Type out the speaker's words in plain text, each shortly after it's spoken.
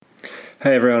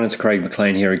Hey everyone, it's Craig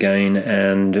McLean here again,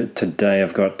 and today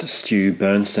I've got Stu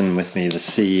Bernston with me, the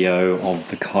CEO of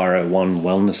the Chiro One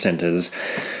Wellness Centers,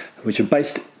 which are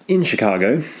based in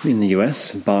Chicago in the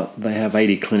US, but they have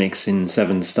 80 clinics in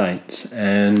 7 states.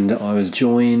 And I was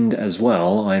joined as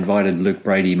well, I invited Luke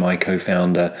Brady, my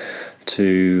co-founder,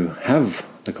 to have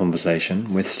the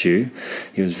conversation with Stu.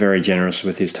 He was very generous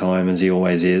with his time, as he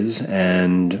always is,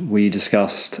 and we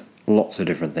discussed lots of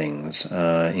different things,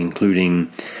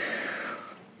 including...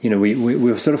 we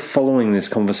were sort of following this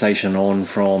conversation on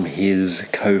from his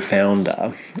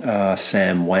co-founder,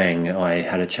 Sam Wang, I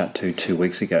had a chat to 2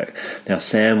 weeks ago. Now,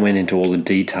 Sam went into all the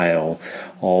detail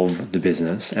of the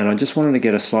business, and I just wanted to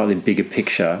get a slightly bigger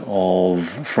picture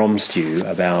from Stu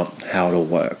about how it all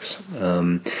works.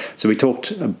 So we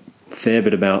talked a fair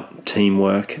bit about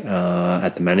teamwork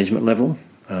at the management level.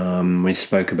 We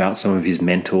spoke about some of his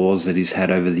mentors that he's had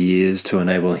over the years to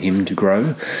enable him to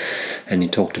grow. And he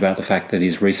talked about the fact that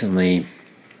he's recently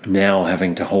now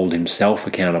having to hold himself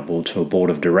accountable to a board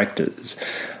of directors,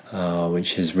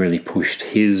 which has really pushed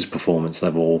his performance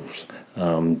levels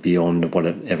beyond what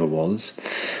it ever was.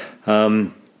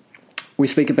 We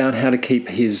speak about how to keep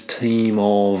his team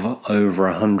of over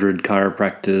 100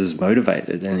 chiropractors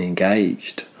motivated and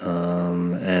engaged,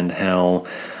 and how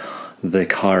the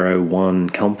Chiro One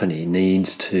company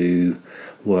needs to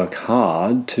work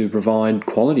hard to provide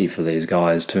quality for these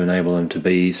guys to enable them to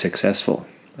be successful.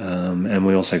 And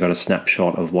we also got a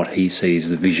snapshot of what he sees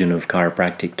the vision of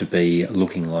chiropractic to be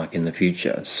looking like in the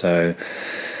future. So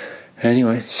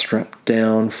anyway, strap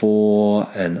down for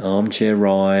an armchair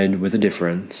ride with a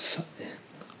difference.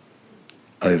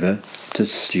 Over to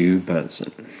Stu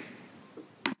Bernston.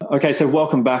 Okay, so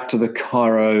welcome back to the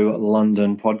Chiro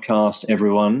London podcast,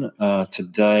 everyone.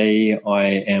 Today I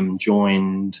am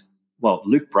joined,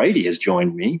 Luke Brady has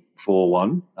joined me for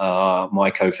one,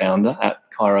 my co-founder at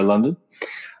Chiro London.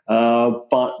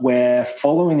 But we're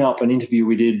following up an interview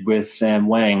we did with Sam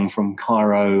Wang from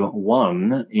Chiro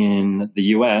One in the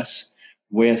US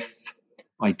with,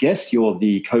 I guess you're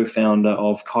the co-founder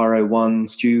of Chiro One,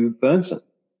 Stu Bernston.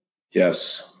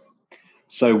 Yes.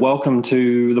 So welcome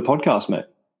to the podcast, mate.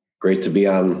 Great to be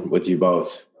on with you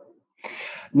both.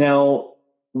 Now,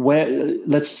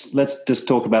 let's just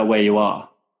talk about where you are.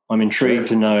 I'm intrigued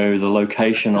to know the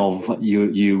location of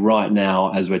you right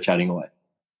now as we're chatting away.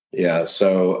 Yeah.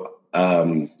 So,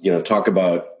 talk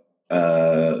about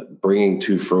bringing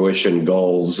to fruition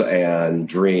goals and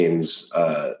dreams.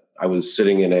 I was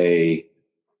sitting in a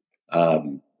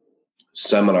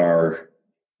seminar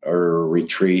or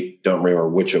retreat, don't remember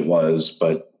which it was,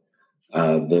 but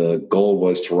the goal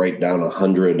was to write down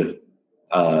 100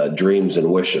 dreams and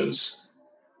wishes.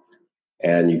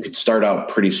 And you could start out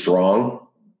pretty strong.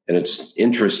 And it's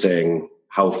interesting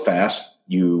how fast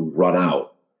you run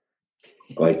out.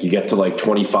 Like you get to like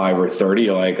 25 or 30,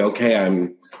 you're like, okay,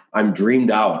 I'm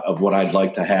dreamed out of what I'd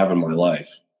like to have in my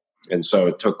life. And so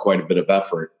it took quite a bit of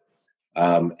effort.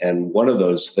 And one of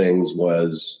those things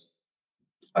was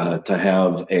to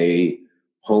have a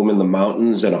home in the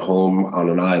mountains and a home on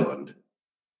an island.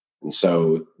 And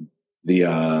so the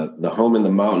home in the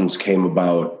mountains came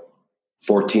about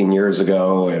 14 years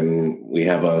ago, and we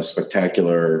have a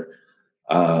spectacular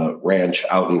ranch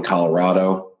out in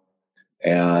Colorado.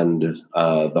 And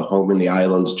the home in the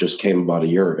islands just came about a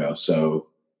year ago. So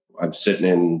I'm sitting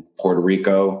in Puerto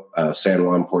Rico, San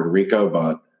Juan, Puerto Rico,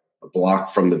 about a block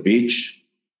from the beach,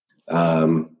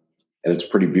 and it's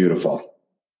pretty beautiful.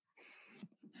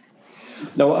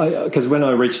 No, because when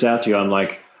I reached out to you, I'm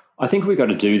like, I think we've got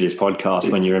to do this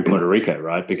podcast when you're in Puerto Rico,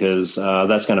 right? Because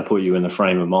that's going to put you in the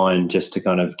frame of mind just to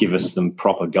kind of give us some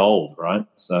proper gold, right?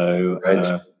 So,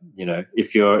 right.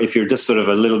 If you're just sort of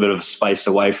a little bit of space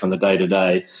away from the day to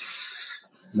day,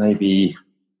 maybe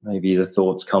the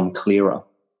thoughts come clearer.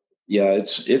 Yeah,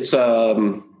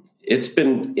 it's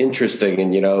been interesting,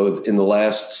 and in the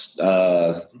last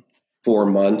 5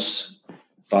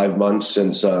 months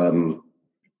since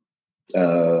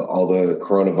all the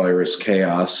coronavirus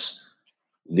chaos,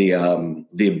 the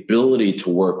ability to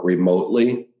work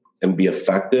remotely and be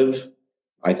effective,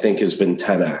 I think, has been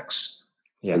 10x.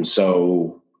 Yeah. And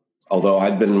so, although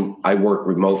I work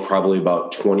remote probably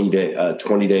about 20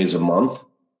 days a month,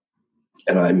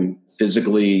 and I'm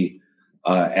physically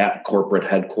at corporate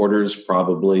headquarters,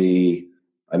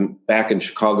 I'm back in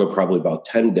Chicago probably about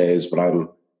 10 days, but I'm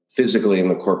physically in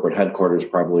the corporate headquarters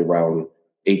probably around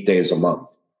 8 days a month.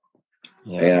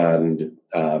 Yeah. And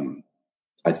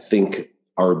I think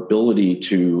our ability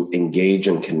to engage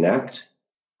and connect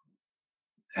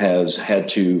has had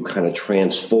to kind of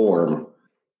transform,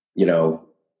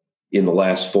 in the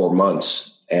last 4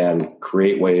 months. and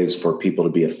create ways for people to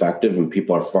be effective, and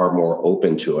people are far more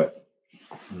open to it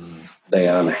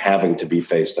than having to be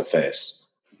face to face.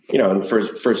 And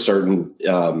for certain,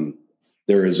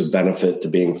 there is a benefit to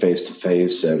being face to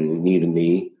face and knee to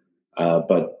knee,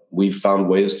 but we've found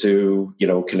ways to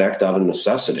connect out of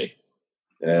necessity,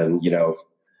 and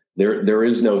there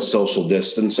is no social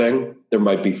distancing. There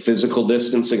might be physical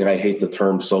distancing. I hate the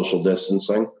term social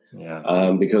distancing,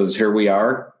 because here we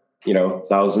are,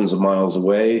 thousands of miles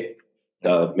away,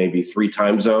 maybe 3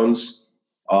 time zones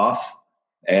off,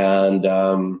 and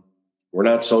we're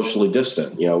not socially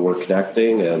distant. We're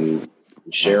connecting and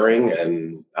sharing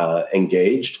and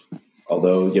engaged,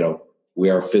 although we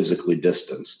are physically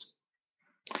distanced.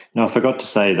 Now, I forgot to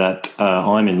say that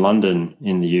I'm in London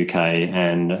in the UK,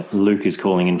 and Luke is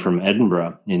calling in from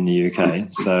Edinburgh in the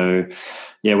UK. So,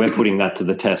 we're putting that to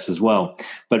the test as well.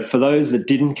 But for those that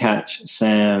didn't catch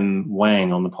Sam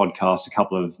Wang on the podcast a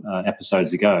couple of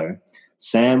episodes ago,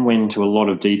 Sam went into a lot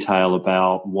of detail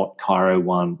about what Chiro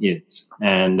One is.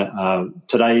 And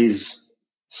today's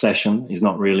session is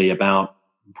not really about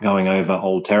going over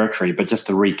old territory, but just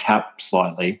to recap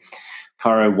slightly,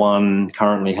 Chiro One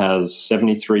currently has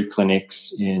 73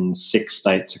 clinics in 6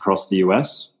 states across the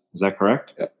US. Is that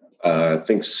correct? I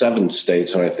think 7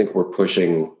 states, and I think we're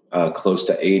pushing close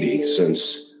to 80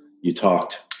 since you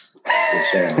talked with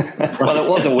Sam. Well, it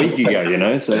was a week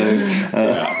ago, so...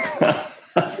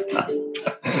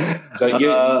 So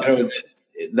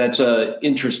that's an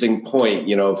interesting point,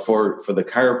 for the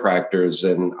chiropractors,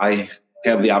 and I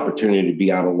have the opportunity to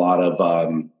be on a lot of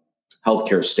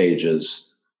healthcare stages.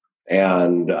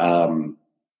 And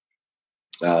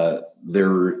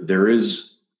there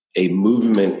is a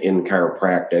movement in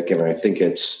chiropractic, and I think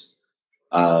it's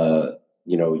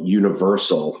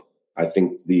universal. I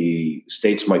think the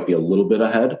states might be a little bit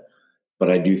ahead, but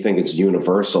I do think it's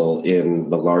universal in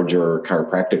the larger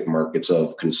chiropractic markets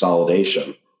of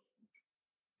consolidation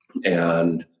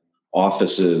and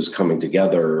offices coming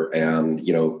together, and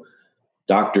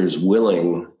doctors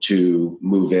willing to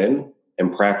move in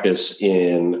and practice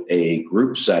in a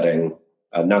group setting,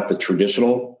 not the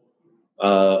traditional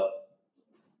term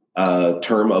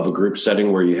of a group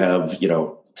setting where you have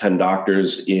 10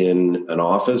 doctors in an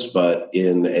office, but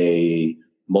in a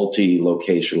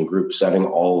multi-location group setting,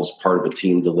 all as part of a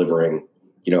team delivering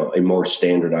a more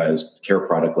standardized care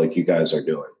product like you guys are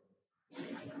doing.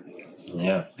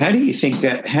 Yeah. How do you think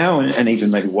that? And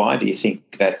even maybe why do you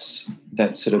think that's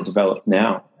sort of developed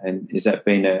now? And has that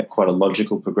been quite a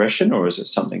logical progression, or is it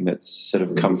something that's sort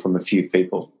of come from a few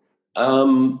people?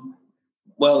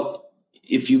 Well,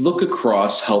 if you look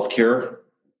across healthcare,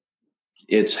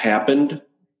 it's happened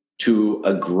to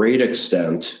a great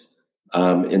extent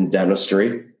in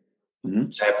dentistry. Mm-hmm.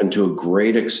 It's happened to a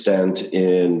great extent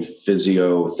in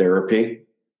physiotherapy.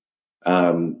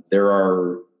 There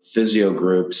are physio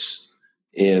groups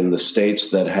in the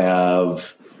states that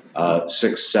have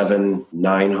 600, 700,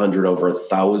 900, over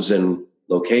 1,000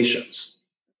 locations.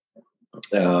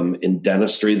 In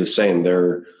dentistry, the same.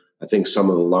 I think some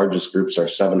of the largest groups are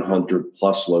 700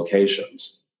 plus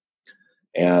locations.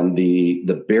 And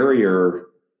the barrier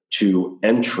to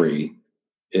entry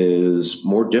is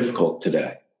more difficult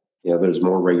today. There's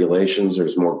more regulations,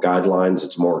 there's more guidelines,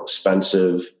 it's more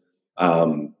expensive.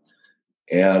 And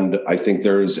I think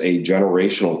there's a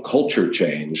generational culture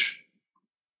change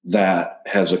that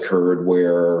has occurred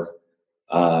where,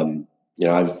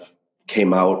 I've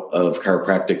came out of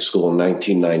chiropractic school in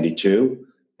 1992,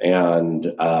 and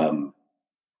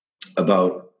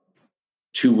about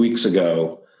 2 weeks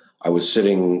ago, I was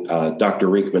sitting, Dr.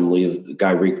 Riekman,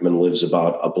 Guy Riekman lives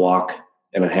about 1.5 blocks,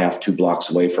 2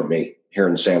 blocks away from me here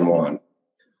in San Juan.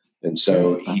 And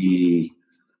so he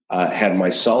had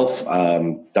myself,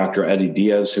 Dr. Eddie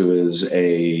Diaz, who is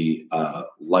a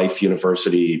Life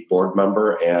University board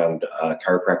member and a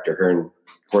chiropractor here in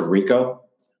Puerto Rico,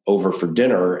 over for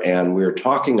dinner. And we were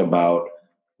talking about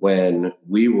when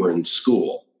we were in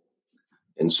school.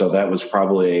 And so that was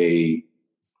probably a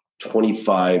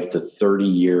 25 to 30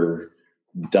 year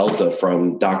delta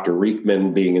from Dr.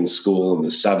 Riekman being in school in the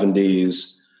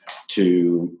 70s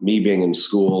to me being in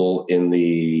school in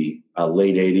the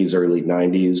late 80s, early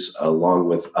 90s, along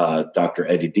with Dr.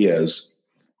 Eddie Diaz.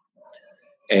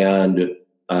 And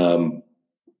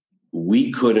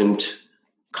we couldn't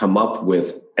come up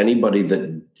with anybody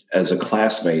that, as a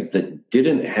classmate, that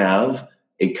didn't have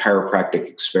a chiropractic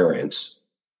experience.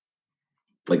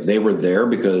 Like, they were there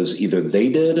because either they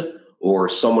did or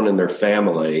someone in their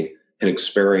family had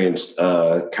experienced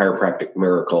a chiropractic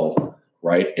miracle,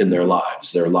 right, in their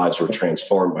lives. Their lives were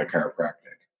transformed by chiropractic.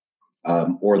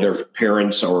 or their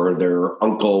parents or their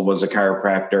uncle was a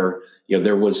chiropractor.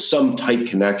 There was some tight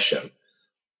connection.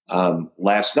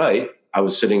 Last night, I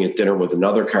was sitting at dinner with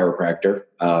another chiropractor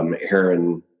here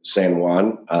in San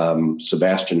Juan,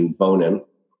 Sebastian Bonin,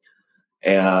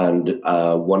 and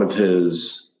one of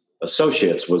his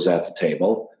associates was at the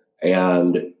table,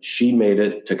 and she made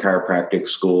it to chiropractic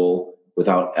school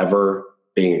without ever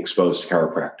being exposed to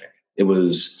chiropractic. It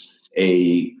was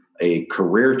a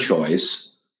career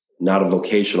choice, not a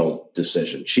vocational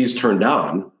decision. She's turned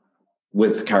on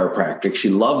with chiropractic. She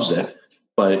loves it,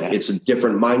 but it's a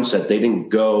different mindset. They didn't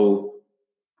go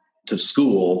to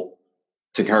school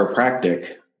to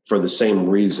chiropractic for the same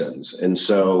reasons. And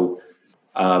so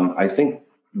I think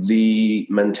the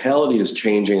mentality is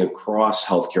changing across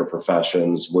healthcare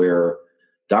professions where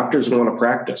doctors want to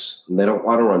practice and they don't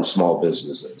want to run small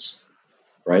businesses,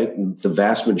 right? The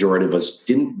vast majority of us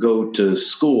didn't go to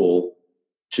school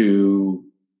to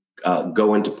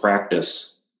go into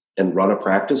practice and run a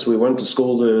practice. We went to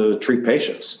school to treat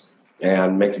patients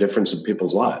and make a difference in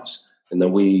people's lives. And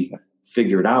then we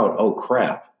figured out, oh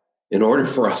crap, in order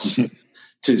for us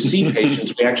to see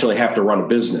patients, we actually have to run a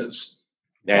business.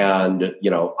 And,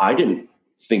 I didn't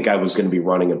think I was going to be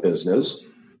running a business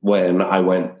when I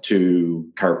went to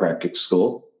chiropractic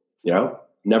school. It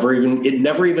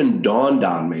never even dawned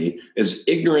on me, as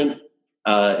ignorant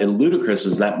and ludicrous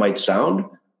as that might sound,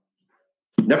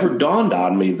 never dawned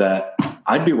on me that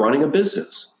I'd be running a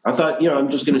business. I thought, I'm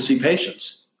just going to see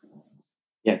patients.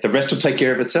 Yeah, the rest will take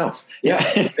care of itself. Yeah,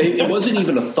 it wasn't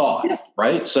even a thought,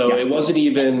 right? So it wasn't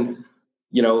even,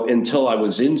 until I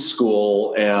was in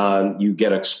school and you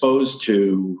get exposed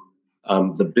to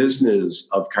the business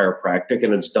of chiropractic,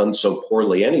 and it's done so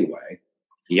poorly anyway.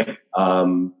 Yep.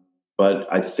 But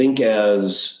I think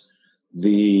as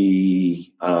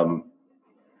the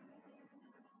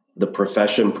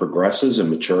profession progresses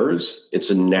and matures, it's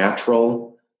a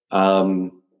natural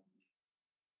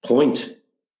point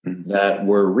that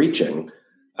we're reaching.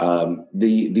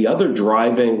 The other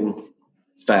driving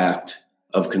fact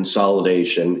of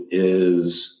consolidation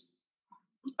is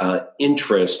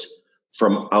interest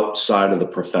from outside of the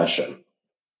profession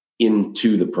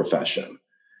into the profession.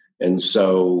 And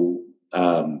so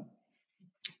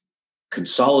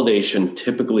consolidation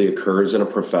typically occurs in a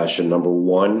profession, number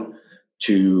one,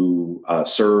 to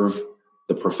serve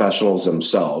the professionals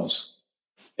themselves,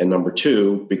 and number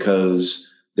two, because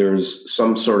there's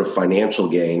some sort of financial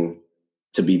gain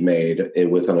to be made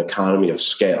with an economy of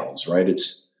scales, right?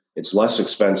 It's less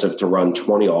expensive to run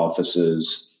 20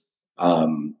 offices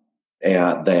than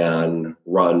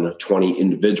run 20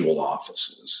 individual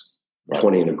offices, right.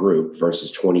 20 in a group versus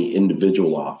 20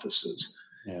 individual offices.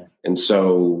 Yeah. And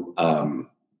so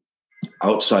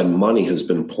outside money has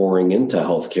been pouring into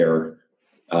healthcare.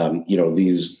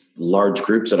 These large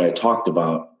groups that I talked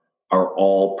about are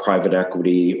all private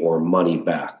equity or money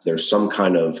backed. There's some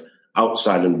kind of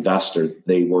outside investor.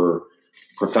 They were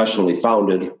professionally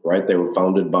founded, right? They were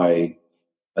founded by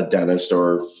a dentist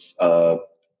or a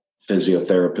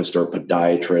physiotherapist or a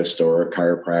podiatrist or a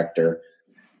chiropractor.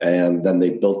 And then they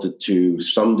built it to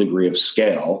some degree of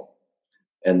scale.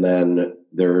 And then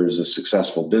there's a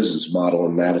successful business model,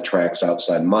 and that attracts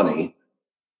outside money.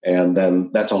 And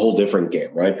then that's a whole different game,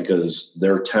 right? Because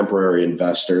they're temporary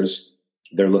investors.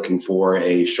 They're looking for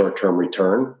a short-term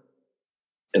return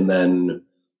and then,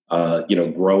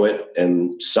 grow it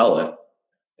and sell it.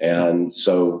 And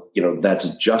so,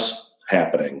 that's just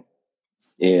happening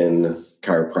in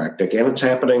chiropractic, and it's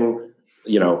happening,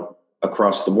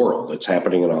 across the world. It's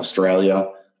happening in Australia.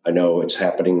 I know it's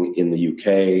happening in the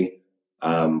UK.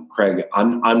 Craig,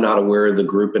 I'm not aware of the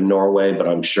group in Norway, but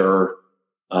I'm sure,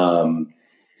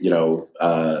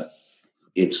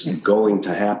 it's going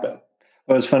to happen.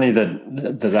 Well, it's funny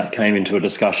that came into a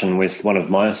discussion with one of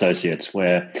my associates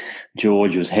where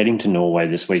George was heading to Norway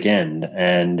this weekend,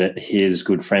 and his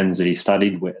good friends that he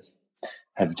studied with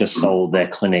have just sold their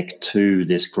clinic to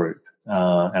this group.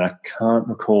 And I can't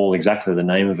recall exactly the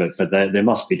name of it, but there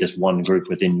must be just one group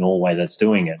within Norway that's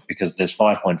doing it, because there's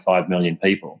 5.5 million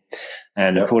people.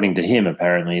 And according to him,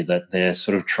 apparently, that they're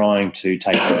sort of trying to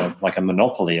take a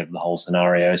monopoly of the whole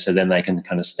scenario, so then they can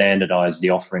kind of standardize the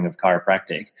offering of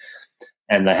chiropractic.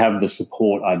 And they have the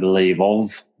support, I believe,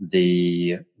 of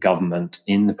the government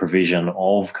in the provision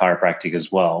of chiropractic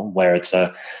as well, where it's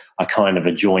a kind of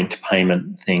a joint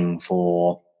payment thing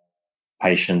for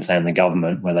patients and the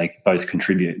government, where they both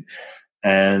contribute.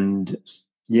 And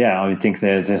I think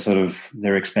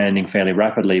they're expanding fairly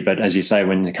rapidly. But as you say,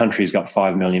 when the country's got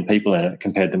 5 million people in it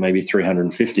compared to maybe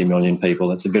 350 million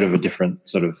people, it's a bit of a different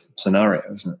sort of scenario,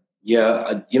 isn't it?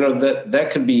 Yeah,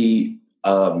 that could be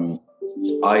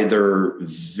either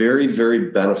very,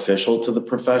 very beneficial to the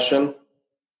profession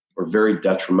or very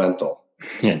detrimental.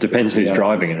 Yeah, it depends who's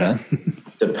driving it, huh?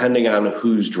 Depending on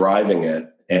who's driving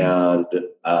it and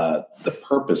the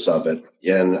purpose of it.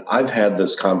 And I've had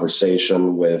this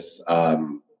conversation with Pat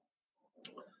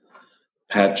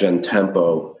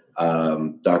Gentempo,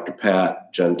 Dr.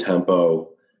 Pat Gentempo,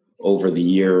 over the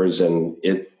years, and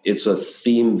it's a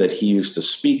theme that he used to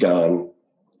speak on,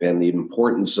 and the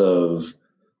importance of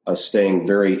staying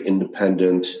very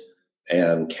independent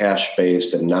and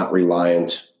cash-based and not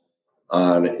reliant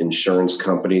on insurance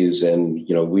companies. And,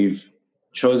 we've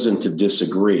chosen to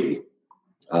disagree.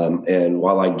 And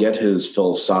while I get his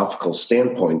philosophical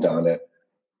standpoint on it,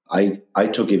 I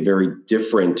took a very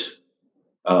different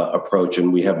approach,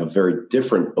 and we have a very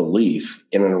different belief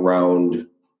in and around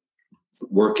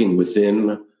working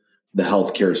within the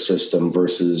healthcare system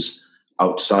versus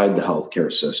outside the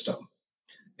healthcare system.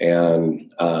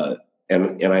 And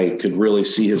I could really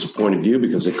see his point of view,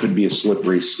 because it could be a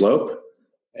slippery slope,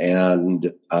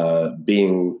 and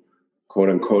being quote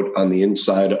unquote on the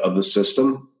inside of the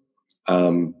system.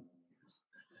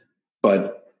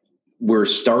 But we're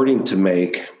starting to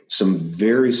make some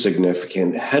very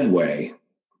significant headway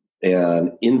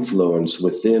and influence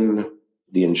within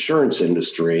the insurance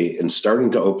industry, and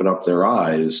starting to open up their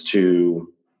eyes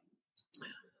to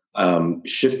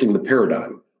shifting the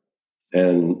paradigm.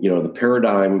 And, the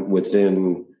paradigm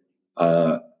within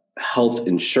health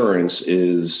insurance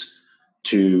is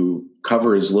to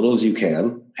cover as little as you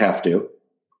can, have to,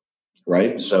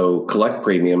 right? So collect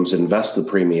premiums, invest the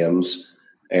premiums,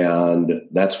 and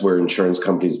that's where insurance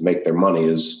companies make their money,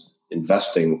 is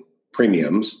investing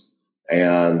premiums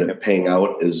and paying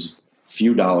out as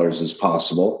few dollars as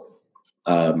possible.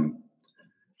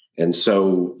 And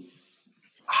so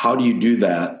how do you do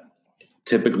that?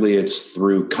 Typically it's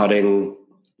through cutting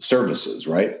services,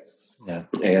 right? Yeah.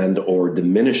 And or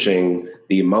diminishing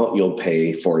the amount you'll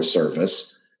pay for a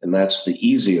service. And that's the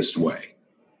easiest way.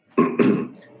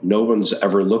 No one's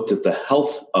ever looked at the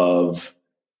health of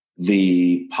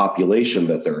the population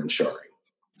that they're insuring.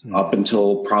 Up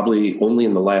until probably only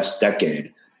in the last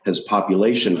decade has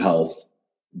population health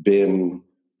been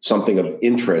something of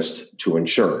interest to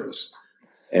insurers.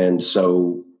 And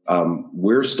so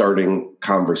we're starting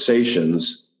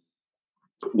conversations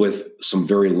with some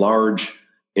very large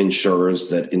insurers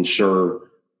that insure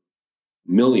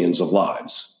millions of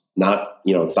lives, not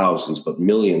thousands, but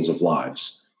millions of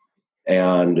lives.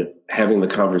 And having the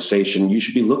conversation, you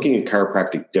should be looking at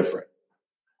chiropractic different.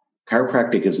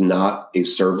 Chiropractic is not a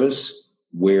service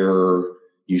where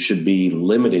you should be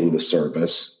limiting the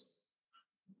service.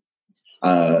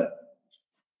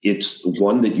 It's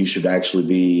one that you should actually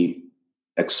be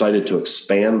excited to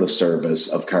expand the service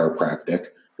of chiropractic.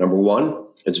 Number one,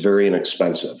 it's very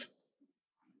inexpensive.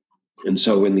 And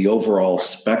so in the overall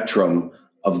spectrum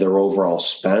of their overall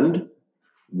spend,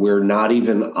 we're not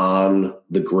even on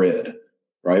the grid,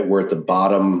 right? We're at the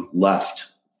bottom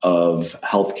left of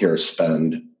healthcare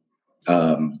spend,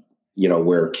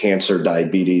 where cancer,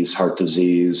 diabetes, heart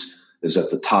disease is at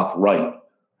the top right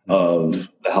of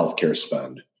the healthcare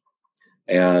spend.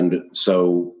 And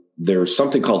so there's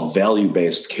something called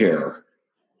value-based care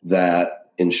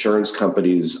that insurance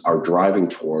companies are driving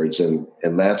towards, and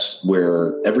that's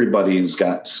where everybody's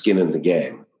got skin in the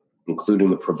game, including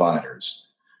the providers.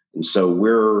 And so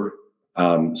we're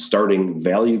starting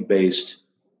value-based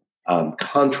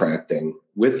contracting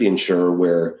with the insurer,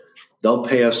 where they'll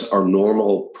pay us our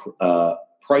normal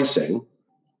pricing,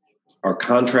 our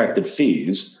contracted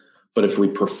fees, but if we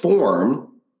perform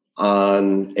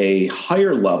on a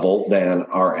higher level than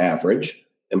our average,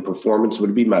 and performance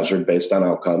would be measured based on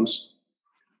outcomes,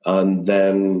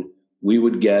 then we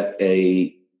would get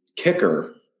a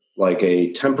kicker, like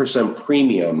a 10%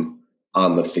 premium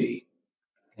on the fee.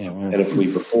 Yeah, well. And if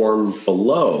we perform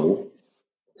below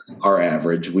our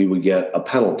average, we would get a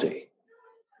penalty.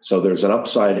 So there's an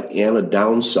upside and a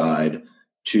downside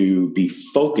to be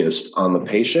focused on the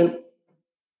patient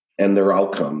and their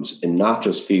outcomes, and not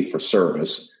just fee for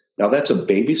service. Now, that's a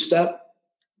baby step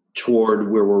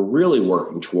toward where we're really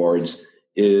working towards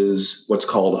is what's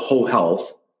called whole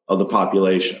health of the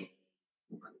population.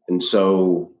 And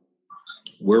so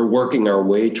we're working our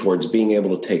way towards being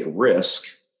able to take risk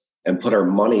and put our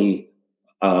money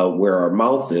where our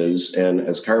mouth is. And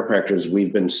as chiropractors,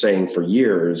 we've been saying for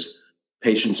years,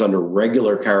 patients under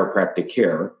regular chiropractic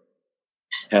care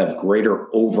have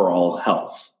greater overall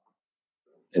health.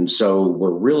 And so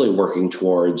we're really working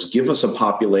towards give us a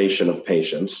population of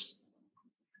patients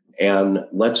and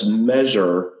let's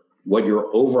measure what your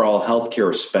overall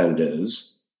healthcare spend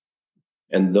is.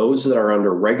 And those that are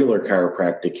under regular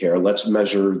chiropractic care, let's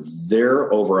measure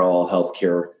their overall health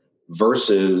care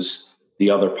versus the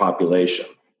other population.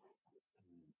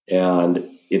 And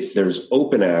if there's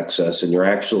open access and you're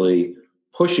actually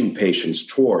pushing patients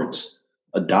towards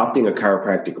adopting a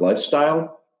chiropractic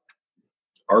lifestyle,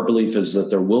 our belief is that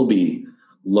there will be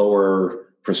lower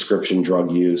prescription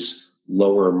drug use,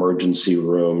 lower emergency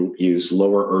room use,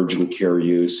 lower urgent care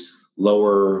use,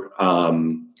 lower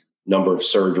number of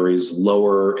surgeries,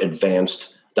 lower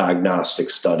advanced diagnostic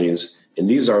studies. And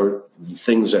these are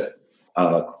things that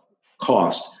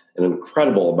cost an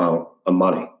incredible amount of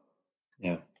money.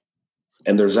 Yeah.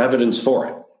 And there's evidence for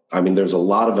it. I mean, there's a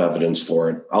lot of evidence for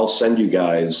it. I'll send you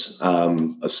guys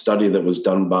a study that was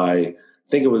done by, I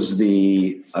think it was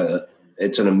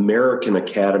it's an American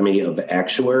Academy of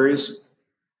Actuaries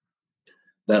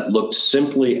that looked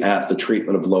simply at the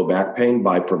treatment of low back pain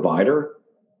by provider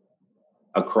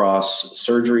across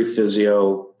surgery,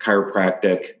 physio,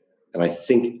 chiropractic, and I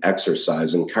think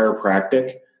exercise. And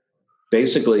chiropractic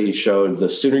basically showed the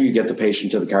sooner you get the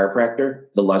patient to the chiropractor,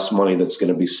 the less money that's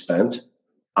going to be spent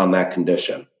on that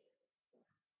condition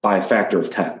by a factor of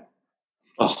 10.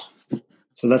 Oh,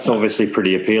 so that's obviously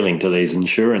pretty appealing to these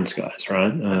insurance guys,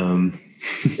 right?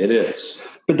 It is.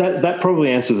 But that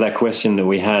probably answers that question that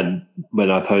we had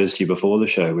when I posed to you before the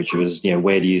show, which was,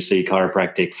 where do you see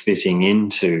chiropractic fitting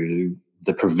into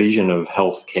the provision of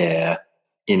healthcare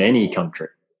in any country?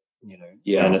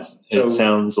 Yeah. And it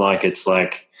sounds like it's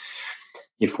like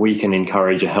if we can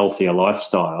encourage a healthier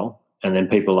lifestyle, and then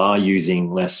people are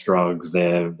using less drugs,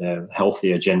 they're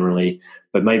healthier generally,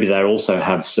 but maybe they also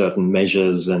have certain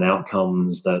measures and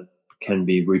outcomes that can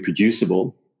be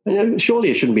reproducible. And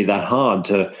surely it shouldn't be that hard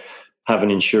to have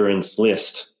an insurance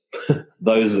list,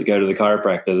 those that go to the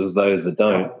chiropractors, those that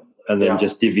don't, and then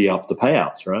just divvy up the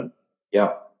payouts, right?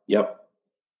 Yeah, yep.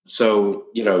 So,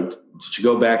 to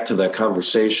go back to that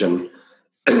conversation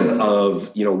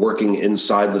of, working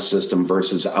inside the system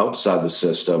versus outside the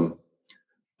system,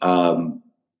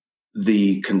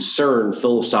 the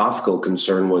philosophical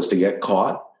concern was to get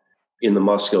caught in the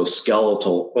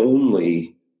musculoskeletal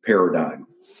only paradigm.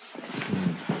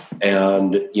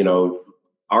 And,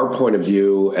 our point of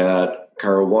view at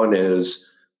Chiro One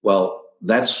is, well,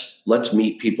 let's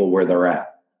meet people where they're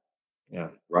at. Yeah.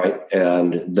 Right.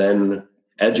 And then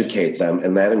educate them.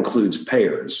 And that includes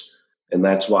payers. And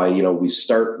that's why,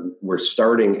 we're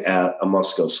starting at a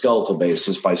musculoskeletal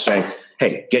basis by saying,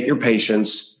 hey, get your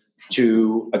patients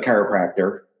to a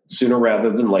chiropractor sooner rather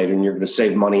than later. And you're going to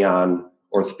save money on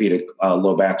orthopedic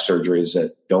low back surgeries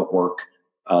that don't work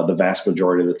the vast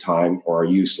majority of the time or are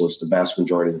useless the vast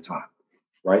majority of the time.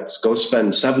 Right? So go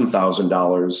spend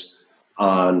 $7,000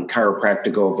 on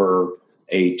chiropractic over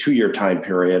a 2-year time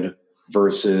period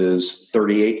versus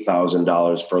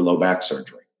 $38,000 for low back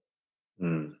surgery.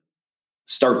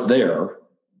 Start there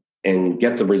and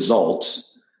get the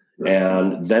results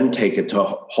and then take it to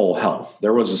whole health.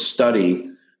 There was a study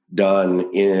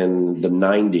done in the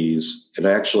 90s. It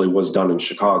actually was done in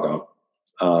Chicago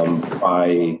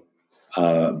by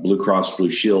Blue Cross Blue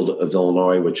Shield of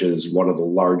Illinois, which is one of the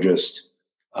largest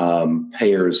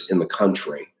payers in the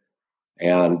country.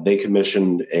 And they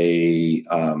commissioned an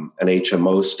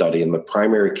HMO study, and the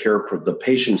primary care, the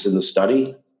patients in the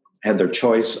study had their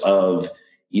choice of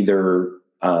either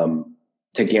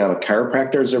taking on a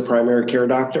chiropractor as their primary care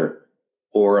doctor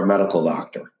or a medical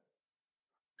doctor.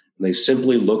 And they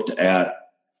simply looked at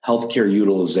healthcare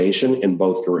utilization in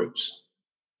both groups.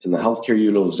 And the healthcare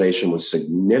utilization was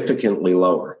significantly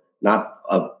lower, not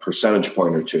a percentage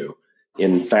point or two,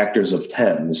 in factors of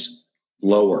tens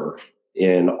lower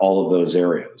in all of those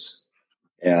areas.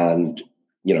 And,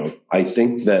 I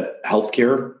think that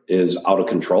healthcare is out of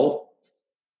control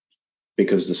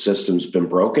because the system's been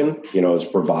broken. As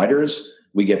providers,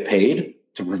 we get paid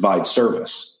to provide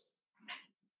service.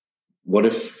 What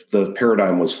if the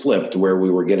paradigm was flipped where we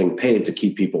were getting paid to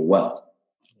keep people well,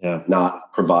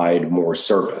 not provide more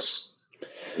service?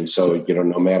 And so,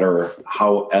 no matter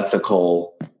how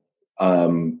ethical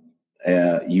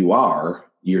you are,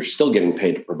 you're still getting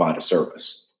paid to provide a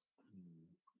service.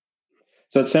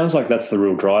 So it sounds like that's the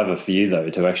real driver for you, though,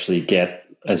 to actually get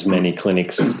as many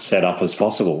clinics set up as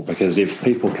possible. Because if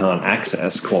people can't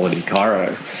access quality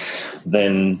chiro,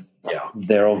 then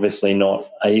they're obviously not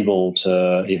able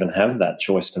to even have that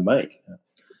choice to make.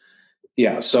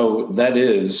 Yeah, so that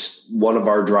is one of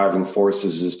our driving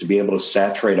forces, is to be able to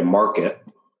saturate a market.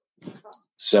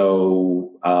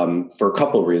 So for a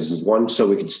couple of reasons. One, so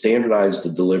we can standardize the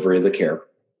delivery of the care,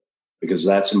 because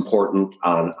that's important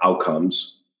on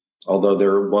outcomes. Although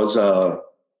there was a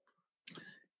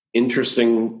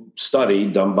interesting study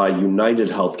done by United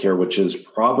Healthcare, which is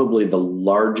probably the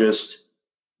largest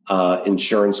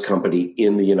insurance company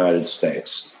in the United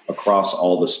States across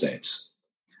all the states.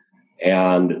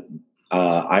 And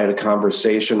I had a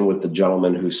conversation with the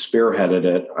gentleman who spearheaded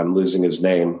it. I'm losing his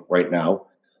name right now.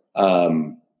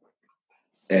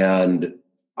 And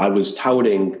I was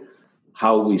touting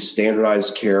how we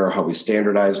standardize care, how we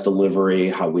standardize delivery,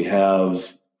 how we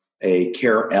have a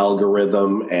care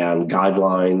algorithm and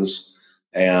guidelines,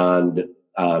 and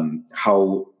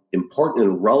how important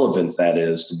and relevant that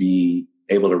is to be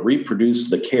able to reproduce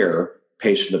the care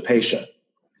patient to patient.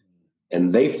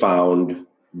 And they found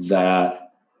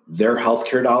that their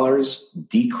healthcare dollars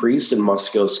decreased in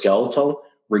musculoskeletal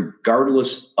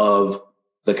regardless of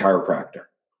the chiropractor.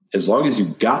 As long as you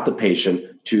got the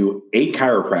patient to a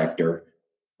chiropractor,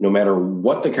 no matter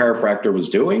what the chiropractor was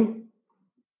doing,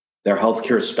 their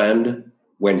healthcare spend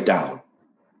went down.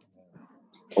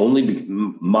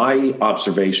 My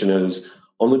observation is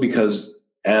only because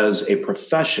as a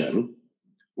profession,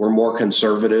 we're more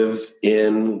conservative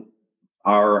in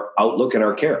our outlook and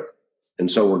our care.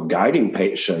 And so we're guiding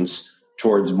patients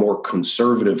towards more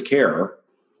conservative care.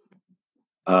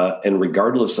 And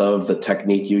regardless of the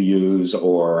technique you use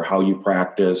or how you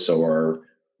practice, or,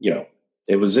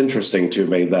 it was interesting to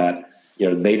me that,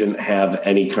 they didn't have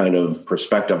any kind of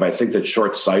perspective. I think that's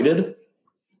short-sighted.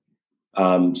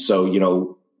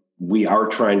 So, we are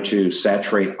trying to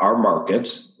saturate our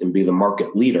markets and be the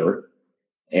market leader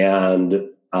and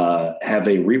have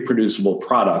a reproducible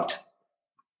product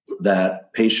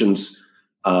that patients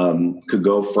could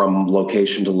go from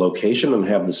location to location and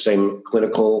have the same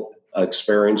clinical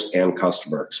experience and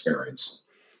customer experience.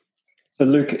 So,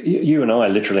 Luke, you and I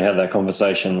literally had that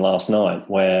conversation last night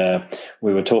where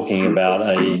we were talking about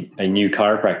a new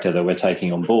chiropractor that we're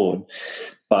taking on board,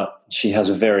 but she has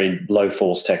a very low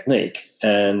force technique.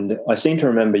 And I seem to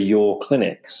remember your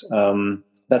clinics.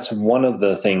 That's one of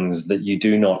the things that you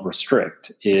do not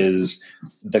restrict is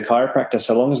the chiropractor,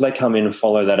 so long as they come in and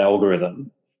follow that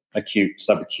algorithm, acute,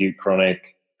 subacute,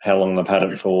 chronic, how long they've had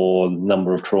it for,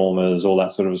 number of traumas, all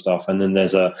that sort of stuff. And then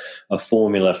there's a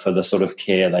formula for the sort of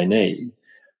care they need.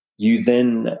 You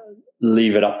then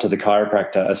leave it up to the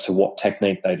chiropractor as to what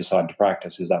technique they decide to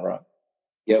practice. Is that right?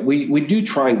 Yeah, we do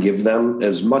try and give them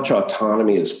as much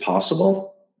autonomy as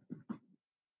possible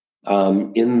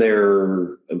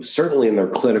certainly in their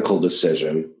clinical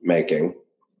decision making.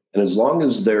 And as long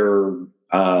as their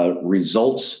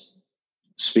results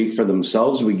speak for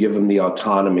themselves, we give them the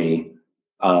autonomy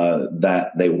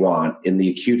that they want in the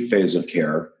acute phase of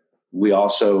care. We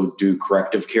also do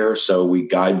corrective care, so we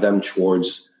guide them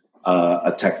towards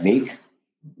a technique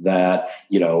that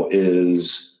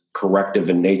is corrective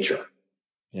in nature.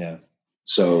 Yeah.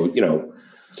 So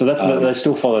so that's they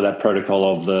still follow that protocol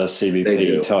of the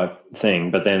CBP type thing,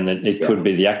 but then it could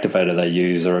be the activator they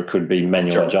use, or it could be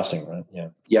manual adjusting, right? Yeah.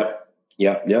 Yep.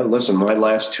 Yeah. Listen, my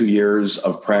last 2 years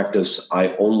of practice,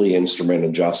 I only instrument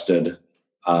adjusted.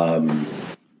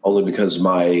 Only because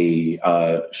my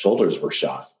shoulders were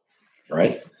shot,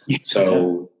 right?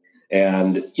 So,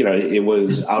 and, it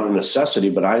was out of necessity,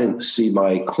 but I didn't see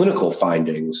my clinical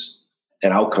findings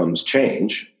and outcomes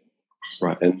change.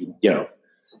 Right. And,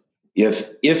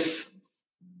 if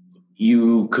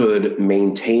you could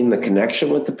maintain the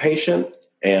connection with the patient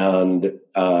and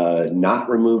not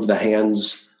remove the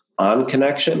hands-on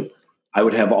connection, I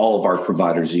would have all of our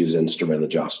providers use instrument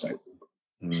adjusting.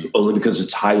 Only because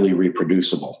it's highly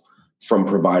reproducible from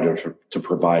provider to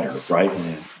provider, right?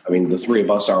 I mean, the three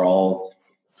of us are all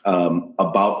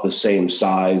about the same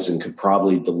size and could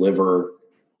probably deliver,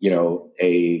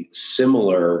 a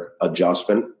similar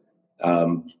adjustment.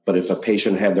 But if a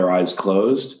patient had their eyes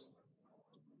closed,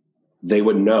 they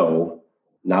would know,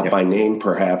 not by name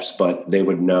perhaps, but they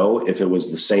would know if it was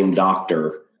the same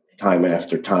doctor time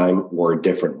after time or a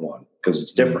different one, because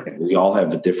it's different. We all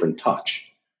have a different touch.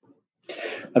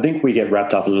 I think we get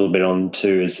wrapped up a little bit on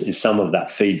too is some of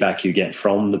that feedback you get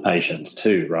from the patients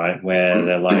too, right? Where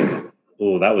they're like,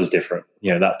 "Oh, that was different,"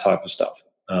 that type of stuff.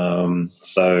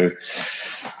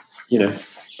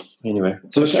 Anyway.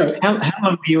 So, Stuart, how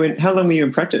long were you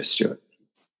in practice, Stuart?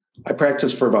 I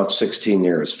practiced for about 16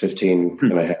 years, 15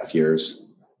 and a half years.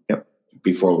 Yep.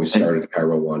 Before we started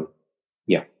Chiro One.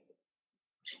 Yeah.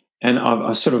 And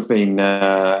I've sort of been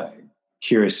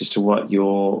curious as to what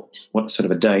sort of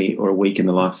a day or a week in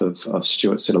the life of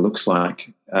Stuart sort of looks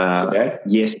like.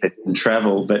 Yes, there's some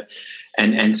travel, but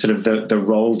and sort of the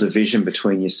role division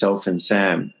between yourself and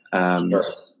Sam. Sure.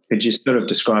 Could you sort of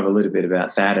describe a little bit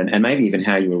about that and maybe even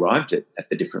how you arrived at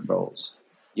the different roles?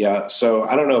 Yeah, so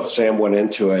I don't know if Sam went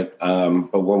into it,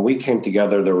 but when we came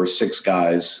together, there were 6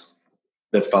 guys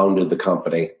that founded the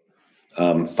company.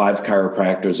 5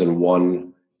 chiropractors and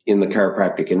 1 in the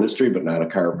chiropractic industry, but not a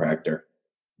chiropractor.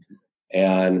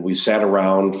 And we sat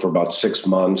around for about 6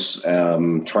 months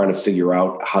trying to figure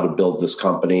out how to build this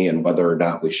company and whether or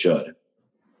not we should.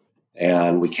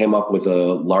 And we came up with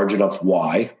a large enough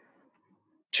why,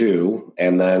 too,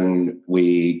 and then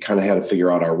we kind of had to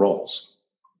figure out our roles.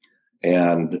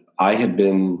 And I had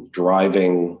been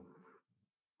driving,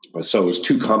 so it was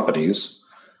 2 companies.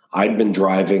 I'd been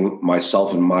driving,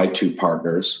 myself and my 2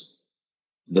 partners,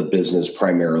 the business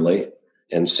primarily,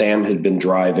 and Sam had been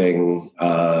driving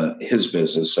his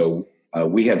business. So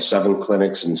we had 7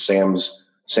 clinics, and Sam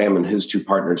and his 2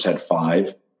 partners had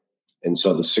 5. And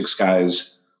so the 6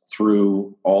 guys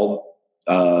threw all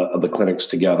of the clinics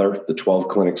together, the 12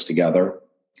 clinics together.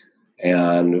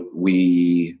 And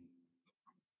we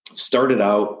started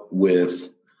out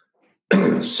with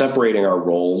separating our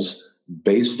roles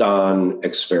based on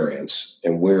experience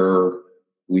and where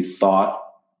we thought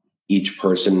each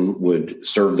person would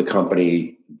serve the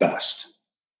company best.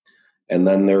 And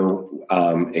then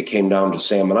it came down to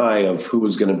Sam and I of who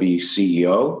was going to be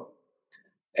CEO.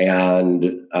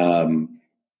 And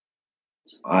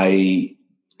I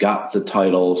got the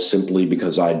title simply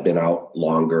because I'd been out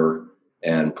longer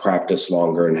and practiced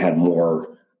longer and had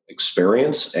more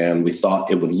experience. And we thought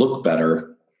it would look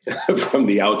better from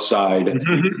the outside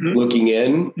looking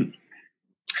in.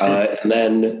 And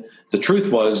then the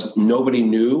truth was nobody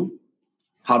knew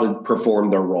how to perform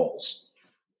their roles,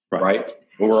 right?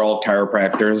 We're all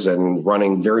chiropractors and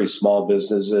running very small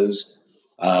businesses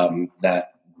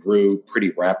that grew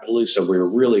pretty rapidly. So we were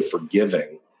really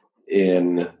forgiving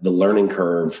in the learning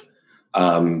curve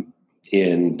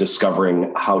in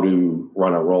discovering how to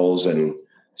run our roles. And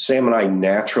Sam and I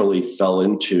naturally fell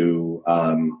into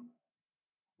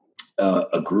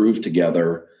a groove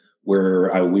together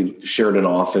where we shared an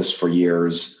office for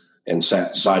years and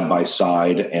sat side by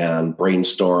side and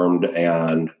brainstormed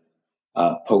and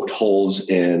poked holes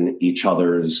in each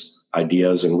other's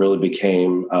ideas and really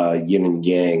became yin and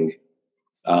yang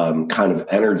kind of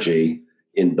energy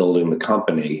in building the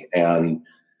company. And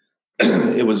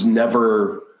it was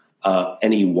never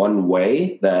any one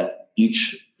way that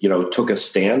each, took a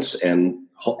stance and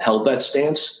held that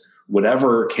stance.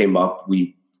 Whatever came up,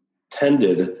 we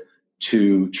tended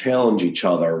to challenge each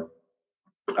other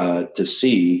to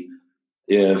see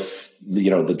if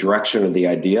the direction of the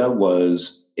idea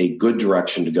was a good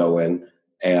direction to go in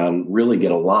and really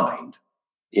get aligned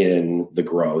in the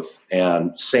growth.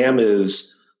 And Sam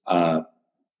is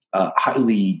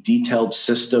highly detailed,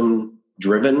 system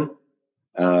driven.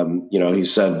 He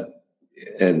said,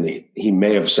 and he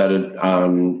may have said it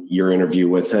on your interview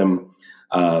with him,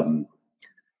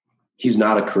 he's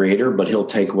not a creator, but he'll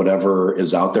take whatever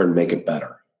is out there and make it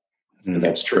better. Mm-hmm. And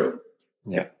that's true.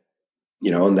 Yeah.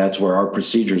 And that's where our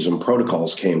procedures and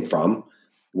protocols came from,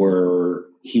 where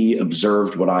he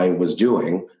observed what I was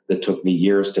doing that took me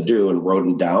years to do and wrote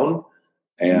them down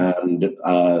and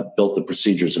built the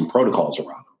procedures and protocols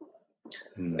around them.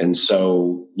 Mm-hmm. And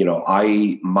so,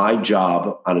 my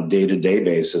job on a day-to-day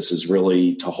basis is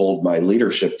really to hold my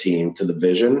leadership team to the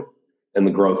vision and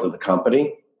the growth of the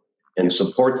company and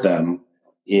support them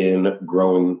in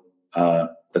growing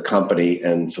the company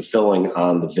and fulfilling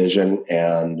on the vision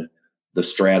and the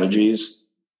strategies.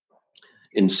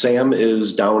 And Sam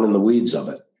is down in the weeds of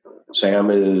it.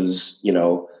 Sam is,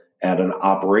 at an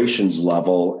operations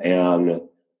level and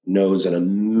knows an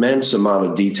immense amount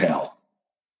of detail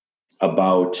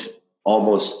about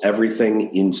almost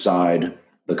everything inside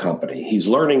the company. He's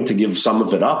learning to give some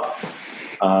of it up,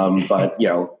 but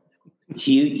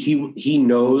he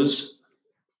knows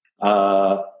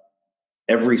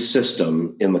every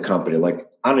system in the company. Like,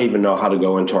 I don't even know how to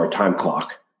go into our time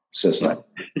clock system,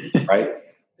 right?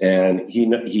 And he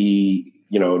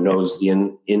knows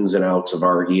the ins and outs of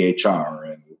our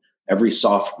EHR and every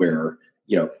software,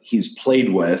 he's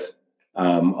played with,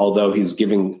 although he's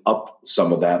giving up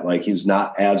some of that. Like, he's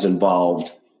not as involved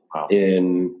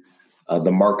in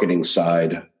the marketing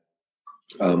side,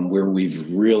 where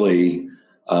we've really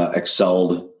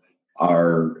excelled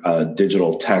our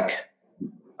digital tech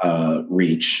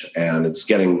reach, and it's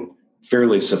getting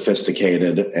fairly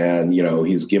sophisticated. And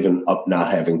he's given up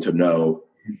not having to know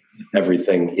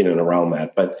everything in and around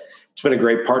that. But it's been a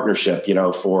great partnership,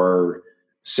 for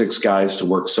 6 guys to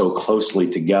work so closely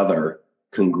together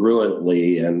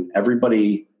congruently, and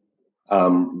everybody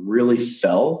really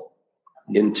fell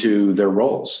into their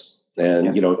roles.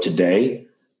 And today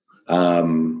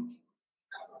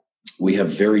we have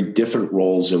very different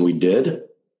roles than we did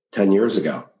 10 years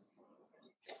ago.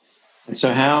 And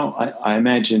so how, I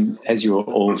imagine, as you were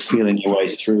all feeling your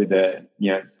way through the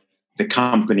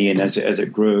company and as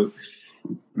it grew,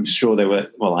 I'm sure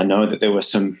I know that there were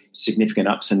some significant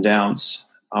ups and downs.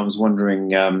 I was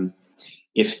wondering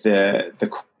if the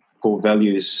core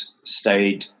values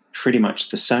stayed pretty much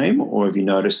the same, or have you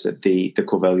noticed that the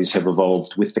core values have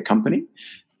evolved with the company?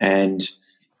 And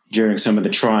during some of the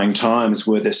trying times,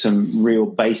 were there some real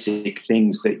basic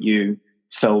things that you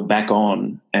fell back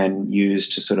on and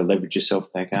used to sort of leverage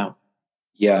yourself back out?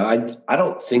 Yeah, I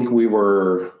don't think we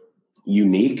were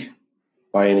unique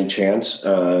by any chance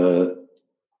of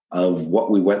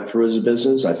what we went through as a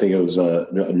business. I think it was a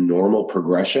normal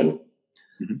progression.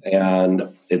 Mm-hmm.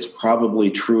 And it's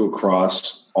probably true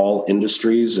across all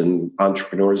industries and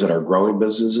entrepreneurs that are growing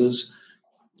businesses.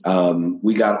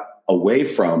 We got away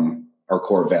from our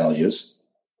core values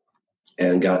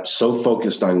and got so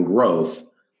focused on growth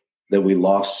that we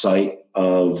lost sight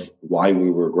of why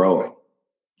we were growing.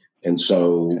 And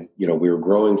so, we were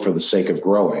growing for the sake of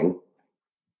growing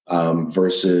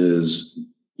versus,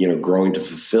 growing to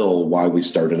fulfill why we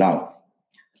started out.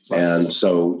 And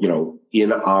so,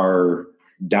 in our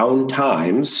down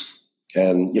times,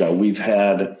 and, we've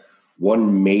had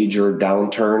one major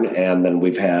downturn and then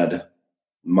we've had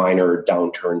minor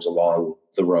downturns along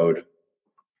the road.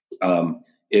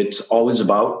 It's always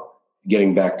about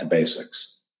getting back to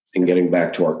basics and getting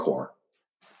back to our core.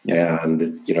 Yeah.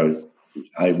 And,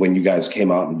 when you guys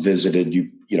came out and visited,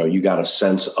 you got a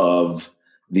sense of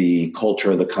the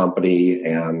culture of the company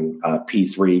and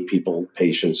P3, people,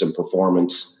 patience, and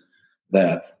performance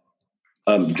that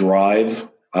drive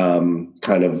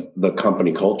kind of the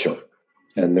company culture.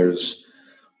 And there's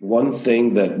one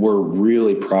thing that we're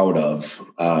really proud of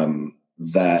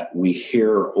that we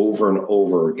hear over and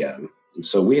over again. And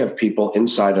so we have people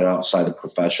inside and outside the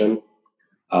profession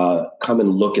come and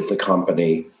look at the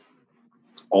company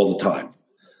all the time.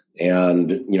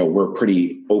 And, we're a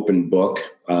pretty open book,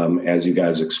 as you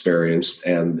guys experienced.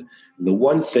 And the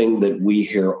one thing that we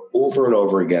hear over and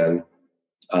over again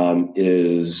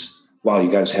is, wow, you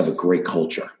guys have a great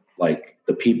culture. Like,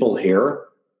 the people here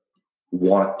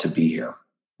want to be here.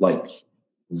 Like,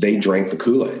 they drank the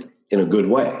Kool-Aid in a good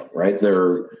way, right?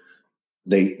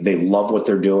 They love what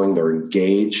they're doing. They're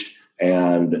engaged,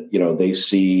 and, they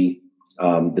see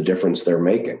the difference they're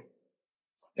making.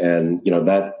 And,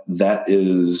 that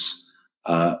is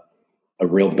a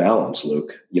real balance,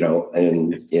 Luke,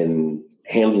 in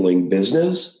handling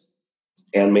business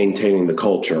and maintaining the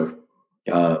culture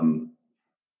along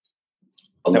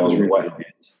the way.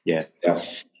 Yeah.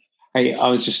 Hey, I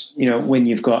was just, when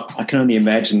I can only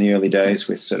imagine the early days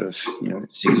with sort of,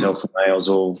 6 alpha males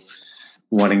all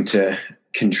wanting to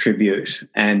contribute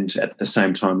and at the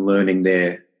same time learning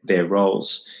their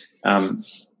roles.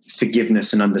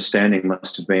 Forgiveness and understanding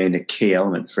must have been a key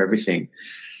element for everything.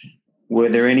 Were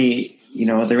there any,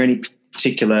 are there any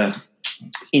particular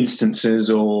instances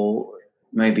or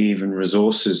maybe even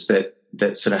resources that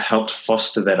sort of helped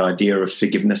foster that idea of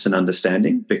forgiveness and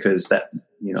understanding? Because that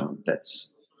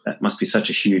must be such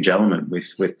a huge element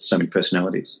with so many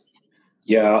personalities.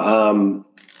 Yeah.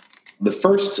 The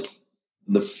first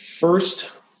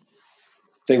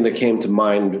thing that came to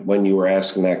mind when you were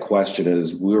asking that question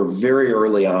is we were very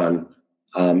early on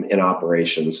in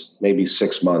operations, maybe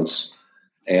 6 months.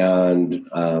 And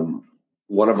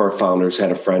one of our founders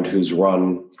had a friend who's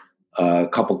run a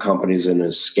couple companies and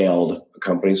has scaled a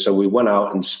company. So we went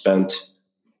out and spent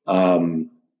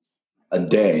a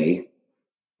day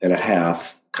and a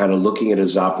half kind of looking at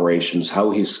his operations, how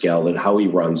he scaled it, how he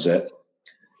runs it.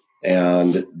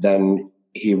 And then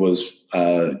he was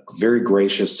very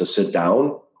gracious to sit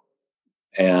down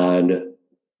and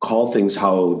call things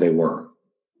how they were.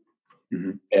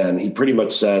 Mm-hmm. And he pretty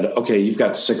much said, okay, you've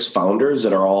got 6 founders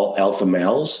that are all alpha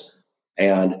males,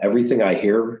 and everything I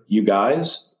hear you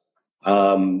guys,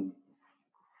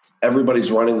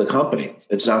 everybody's running the company.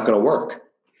 It's not going to work.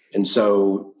 And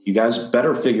so you guys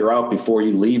better figure out before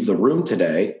you leave the room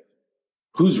today,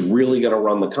 who's really going to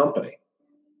run the company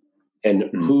and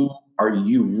who are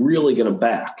you really going to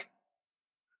back?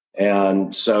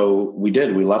 And so we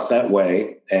did. We left that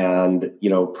way. And,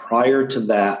 prior to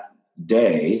that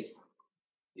day,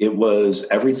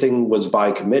 everything was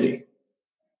by committee,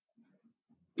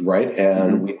 right?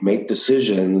 And we make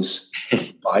decisions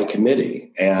by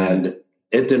committee, and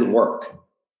it didn't work.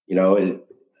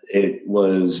 It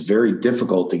was very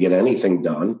difficult to get anything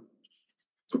done.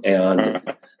 And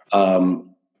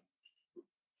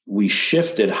we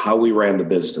shifted how we ran the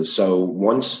business. So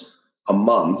once a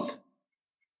month,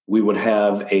 we would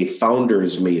have a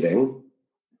founders meeting.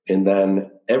 And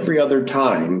then every other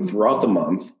time throughout the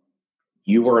month,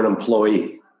 you were an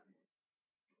employee,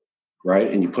 right?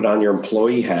 And you put on your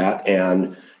employee hat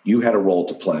and you had a role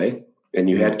to play. and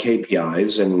you had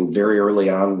KPIs. And very early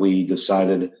on, we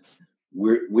decided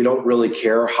we don't really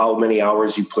care how many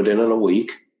hours you put in a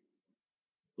week.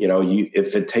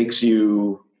 If it takes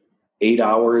you 8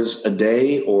 hours a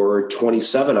day or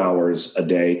 27 hours a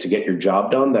day to get your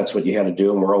job done, that's what you had to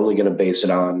do. And we're only going to base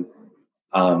it on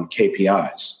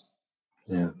KPIs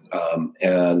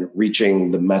and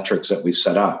reaching the metrics that we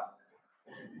set out.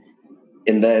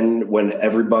 And then when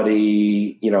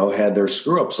everybody, had their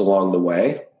screw ups along the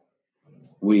way,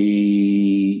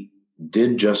 we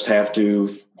did just have to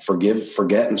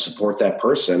forget, and support that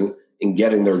person in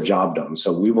getting their job done.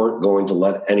 So we weren't going to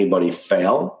let anybody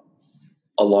fail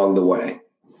along the way.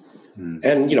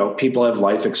 And, people have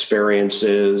life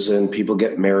experiences, and people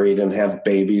get married and have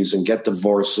babies and get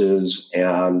divorces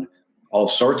and all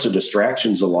sorts of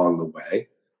distractions along the way.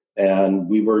 And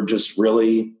we were just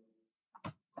really,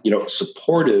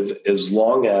 supportive as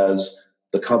long as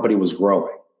the company was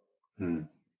growing.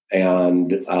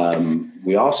 And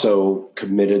we also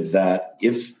committed that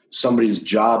if somebody's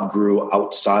job grew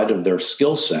outside of their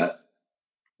skill set,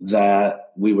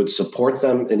 that we would support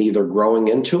them in either growing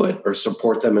into it or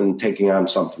support them in taking on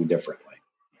something differently.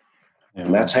 Yeah.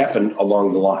 And that's happened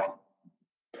along the line.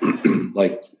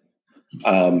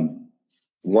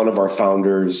 One of our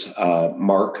founders,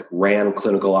 Mark, ran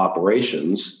clinical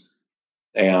operations,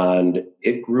 and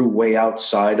it grew way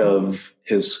outside of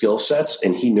his skill sets,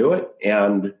 and he knew it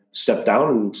and stepped down,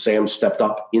 and Sam stepped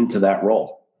up into that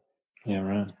role. Yeah,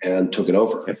 right. And took it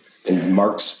over. Yep. And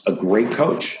Mark's a great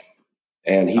coach,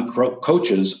 and he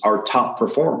coaches our top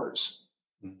performers.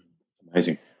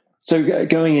 Amazing. So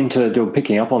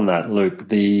picking up on that, Luke,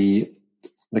 the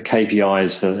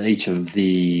KPIs for each of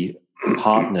the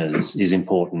partners is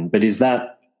important, but is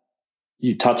that,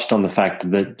 you touched on the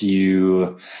fact that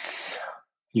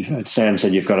Sam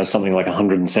said you've got something like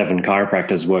 107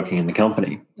 chiropractors working in the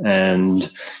company,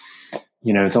 and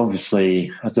it's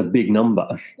obviously, that's a big number.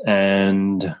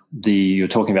 And you're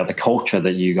talking about the culture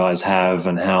that you guys have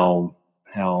and how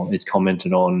it's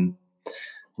commented on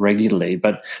regularly.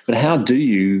 But how do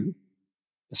you,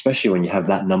 especially when you have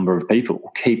that number of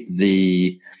people, keep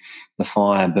the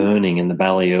fire burning in the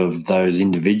belly of those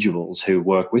individuals who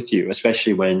work with you,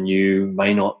 especially when you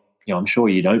may not, I'm sure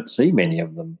you don't see many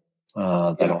of them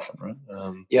that often, right?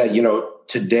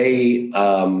 Today,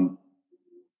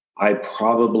 I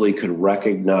probably could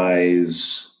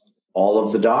recognize all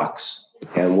of the docs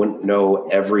and wouldn't know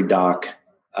every doc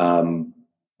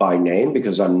by name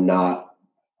because I'm not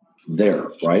there,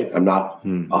 right? I'm not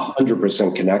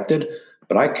 100% connected,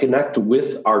 but I connect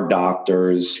with our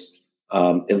doctors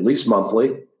at least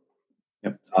monthly.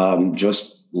 Yep.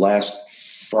 Just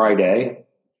last Friday,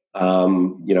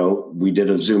 we did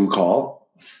a Zoom call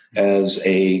as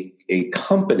a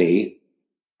company.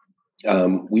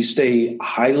 We stay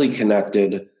highly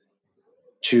connected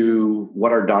to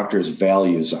what our doctors'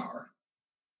 values are.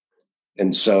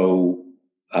 And so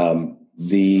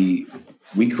we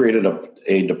created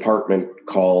a department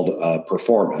called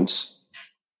Performance.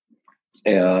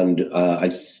 And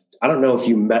I don't know if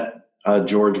you met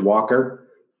George Walker.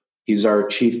 He's our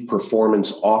Chief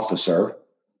Performance Officer.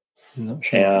 Not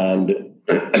sure. And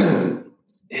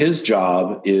his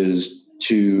job is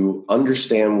to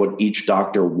understand what each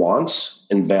doctor wants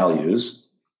and values,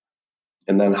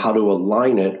 and then how to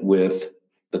align it with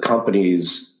the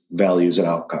company's values and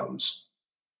outcomes.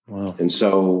 Wow. And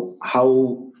so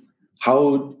how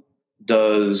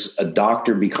does a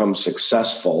doctor become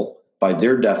successful by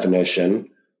their definition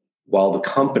while the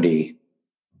company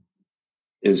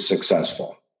is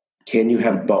successful? Can you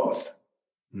have both?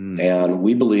 And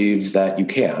we believe that you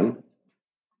can,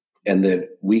 and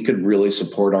that we could really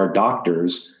support our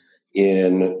doctors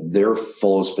in their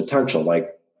fullest potential.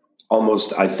 Like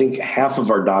almost, I think half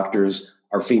of our doctors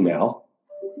are female,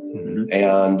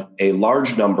 and a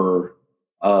large number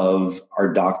of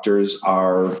our doctors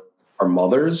are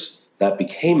mothers that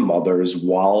became mothers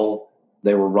while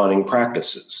they were running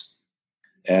practices.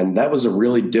 And that was a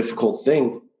really difficult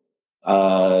thing,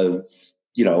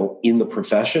 in the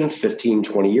profession 15,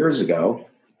 20 years ago,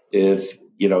 if,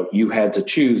 you had to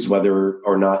choose whether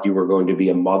or not you were going to be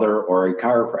a mother or a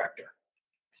chiropractor.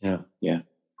 Yeah.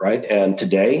 Right. And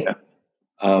today,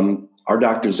 our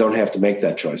doctors don't have to make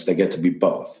that choice. They get to be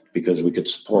both because we could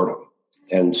support them.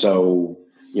 And so,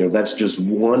 that's just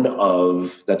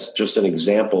that's just an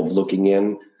example of looking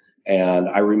in. And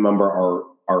I remember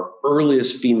our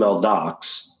earliest female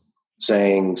docs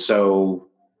saying, so,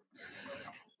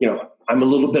 I'm a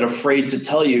little bit afraid to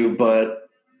tell you, but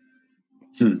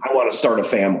I want to start a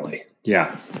family.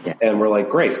 Yeah. And we're like,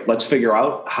 great, let's figure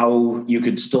out how you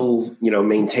could still,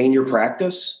 maintain your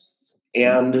practice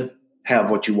and have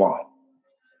what you want.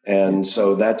 And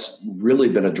so that's really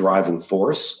been a driving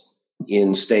force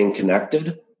in staying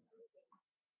connected,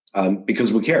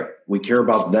 because we care. We care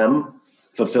about them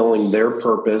fulfilling their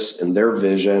purpose and their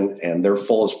vision and their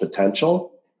fullest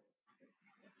potential,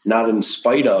 not in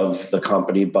spite of the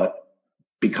company, but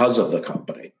because of the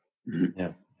company.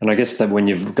 Yeah. And I guess that when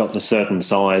you've got the certain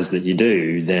size that you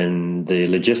do, then the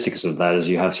logistics of that is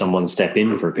you have someone step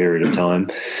in for a period of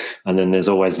time, and then there's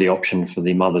always the option for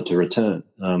the mother to return.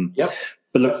 Yep.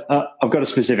 But look, I've got a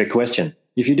specific question.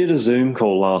 If you did a Zoom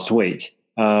call last week,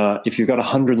 if you've got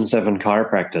 107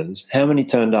 chiropractors, how many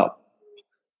turned up?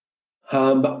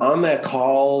 On that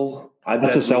call,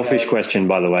 that's a selfish question,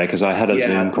 by the way, because I had a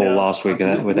Zoom call last week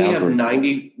with our group.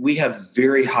 90. We have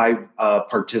very high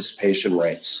participation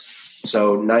rates.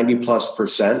 So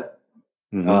 90+%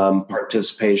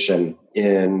 participation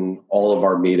in all of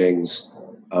our meetings.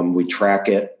 We track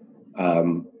it.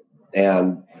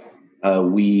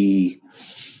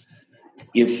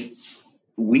 If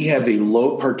we have a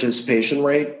low participation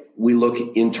rate, we look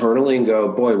internally and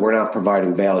go, boy, we're not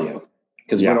providing value,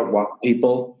 because we don't want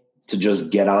people to just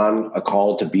get on a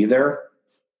call to be there.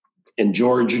 And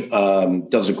George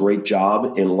does a great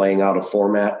job in laying out a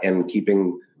format and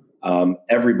keeping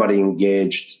everybody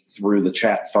engaged through the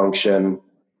chat function,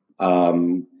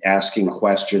 asking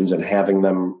questions and having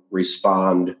them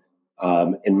respond,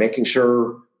 and making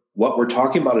sure what we're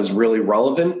talking about is really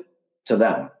relevant to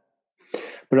them.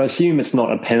 But I assume it's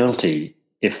not a penalty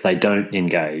if they don't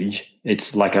engage.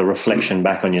 It's like a reflection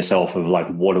back on yourself of like,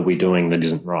 what are we doing that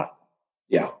isn't right?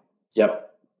 Yeah.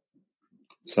 Yep.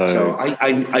 So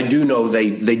I do know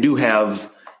they do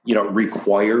have,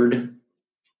 required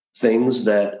things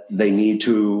that they need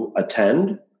to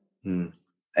attend.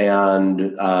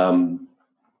 And I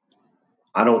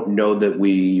don't know that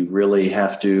we really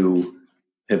have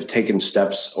taken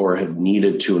steps or have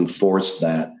needed to enforce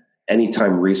that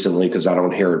anytime recently, because I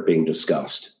don't hear it being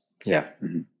discussed. Yeah.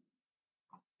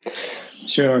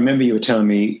 Sure. I remember you were telling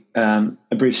me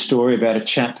a brief story about a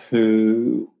chap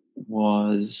who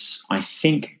was, I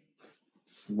think,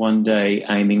 one day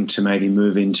aiming to maybe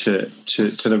move into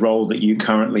the role that you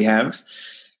currently have.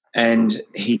 And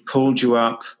he pulled you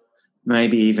up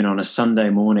maybe even on a Sunday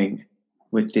morning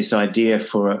with this idea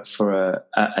for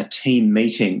a team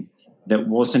meeting that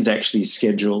wasn't actually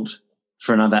scheduled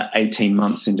for another 18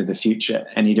 months into the future.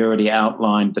 And he'd already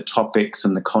outlined the topics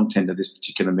and the content of this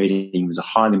particular meeting. He was a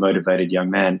highly motivated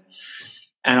young man.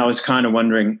 And I was kind of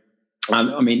wondering,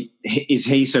 is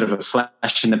he sort of a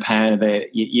flash in the pan? There,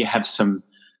 you have some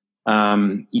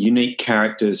unique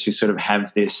characters who sort of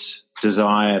have this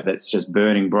desire that's just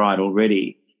burning bright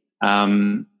already.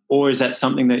 Or is that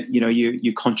something that,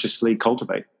 you consciously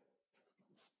cultivate?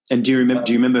 And do you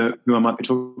remember who I might be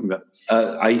talking about?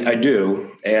 I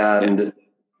do. And,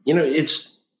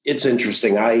 it's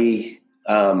interesting.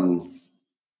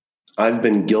 I've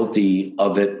been guilty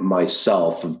of it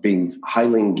myself, of being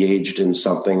highly engaged in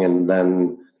something. And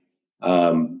then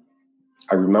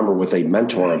I remember with a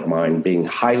mentor of mine being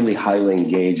highly, highly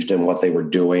engaged in what they were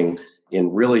doing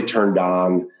and really turned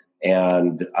on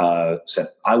and said,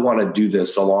 I want to do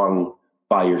this along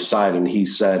by your side. And he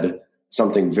said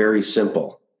something very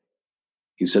simple.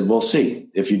 He said, we'll see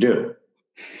if you do.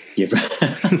 Yeah.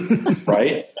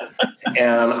 Right.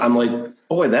 And I'm like,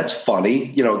 boy, that's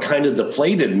funny. It kind of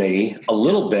deflated me a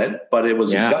little bit, but it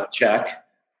was a gut check.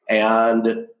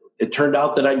 And it turned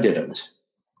out that I didn't.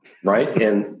 Right.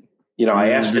 And, I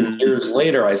asked him years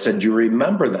later, I said, do you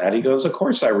remember that? He goes, of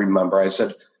course I remember. I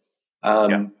said,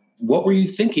 what were you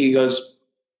thinking? He goes,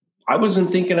 I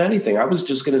wasn't thinking anything. I was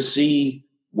just going to see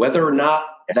whether or not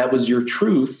that was your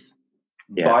truth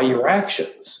by your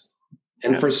actions.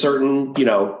 And for certain,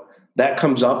 that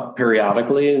comes up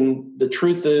periodically. And the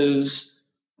truth is,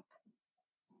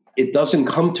 it doesn't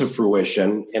come to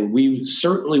fruition. And we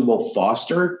certainly will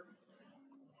foster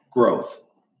growth,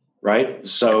 right?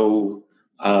 So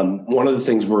one of the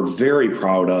things we're very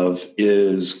proud of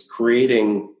is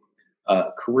creating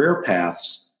career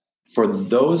paths for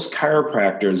those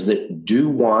chiropractors that do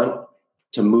want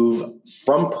to move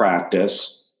from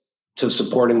practice to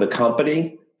supporting the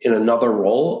company in another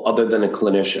role other than a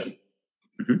clinician.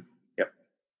 Mm-hmm. Yep.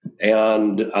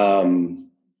 And,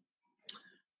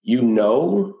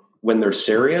 when they're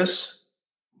serious,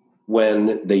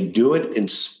 when they do it in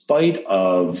spite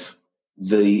of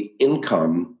the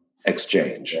income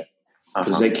exchange,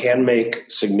 because they can make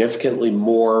significantly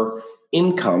more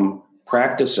income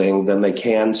practicing than they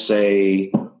can,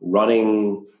 say,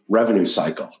 running revenue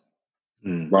cycle,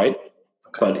 right? Okay.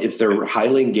 But if they're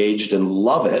highly engaged and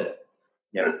love it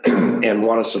and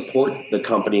want to support the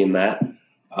company in that,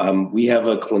 we have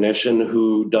a clinician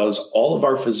who does all of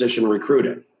our physician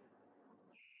recruiting.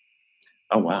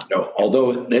 Oh, wow.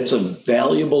 Although it's a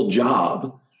valuable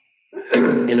job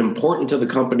and important to the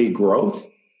company growth,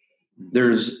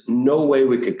 there's no way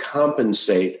we could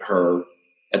compensate her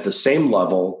at the same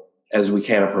level as we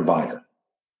can a provider.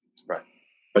 Right.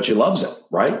 But she loves it,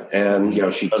 right? And,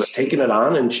 she's taken it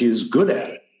on and she's good at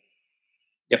it.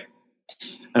 Yep.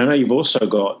 And I know you've also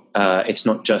got, it's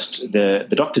not just the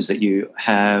doctors that you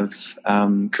have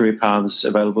career paths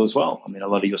available as well. I mean, a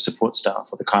lot of your support staff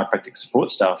or the chiropractic support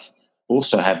staff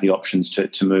also have the options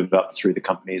to move up through the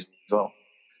company as well.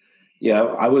 Yeah,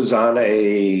 I was on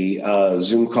a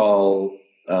Zoom call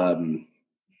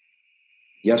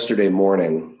yesterday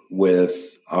morning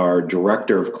with our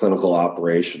director of clinical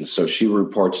operations. So she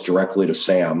reports directly to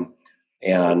Sam,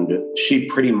 and she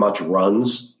pretty much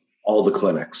runs all the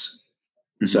clinics.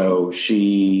 Mm-hmm. So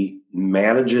she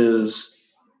manages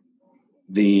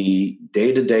the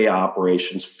day-to-day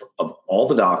operations of all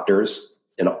the doctors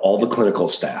and all the clinical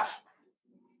staff.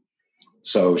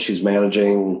 So she's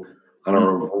managing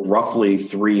roughly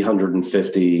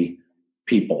 350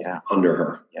 people under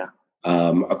her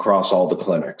across all the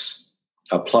clinics,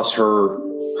 plus her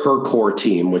core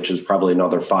team, which is probably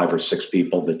another 5 or 6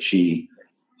 people that she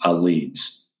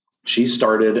leads. She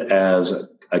started as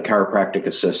a chiropractic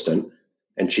assistant,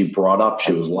 and she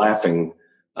was laughing.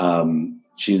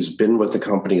 She's been with the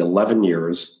company 11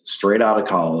 years, straight out of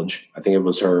college. I think it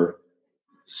was her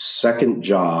second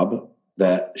job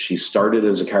that she started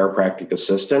as a chiropractic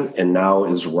assistant and now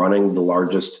is running the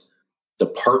largest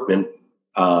department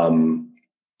in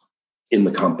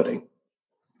the company.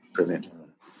 Brilliant.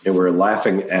 And we're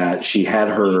laughing at, she had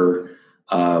her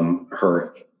in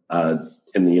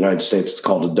the United States, it's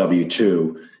called a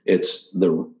W-2. It's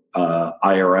the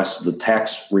IRS, the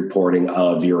tax reporting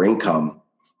of your income.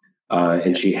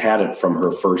 And she had it from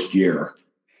her first year.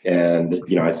 And,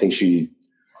 I think she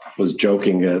was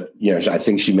joking that, I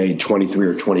think she made $23,000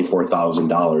 or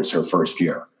 $24,000 her first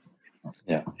year.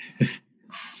 Yeah.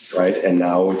 Right. And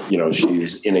now,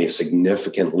 she's in a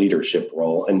significant leadership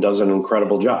role and does an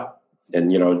incredible job. And,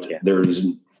 there's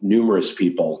numerous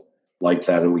people like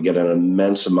that. And we get an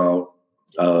immense amount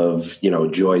of,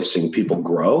 joy seeing people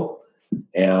grow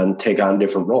and take on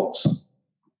different roles.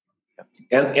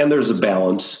 And there's a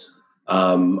balance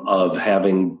of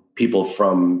having people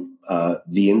from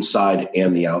the inside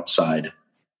and the outside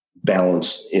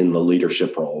balance in the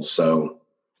leadership roles. So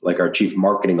like our chief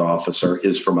marketing officer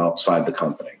is from outside the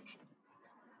company.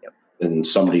 Yep. And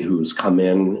somebody who's come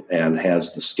in and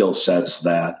has the skill sets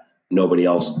that nobody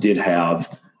else did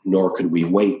have, nor could we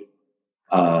wait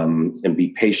and be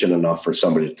patient enough for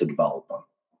somebody to develop them.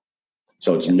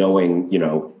 So it's knowing,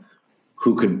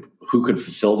 who could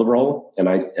fulfill the role.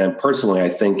 And personally, I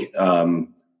think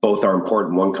both are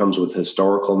important. One comes with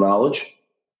historical knowledge,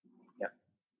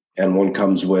 and one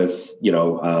comes with,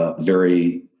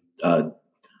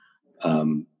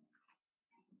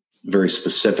 very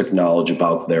specific knowledge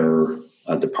about their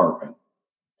department.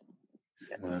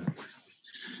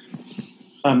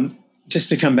 Just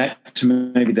to come back to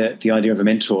maybe the idea of a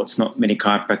mentor, it's not many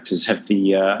chiropractors have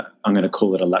the, I'm going to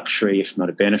call it a luxury, if not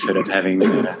a benefit, of having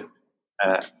a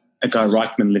Guy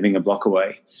Reichman living a block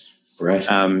away. Right.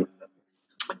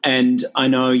 And I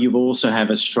know you also have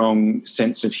a strong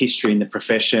sense of history in the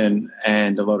profession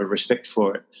and a lot of respect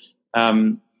for it.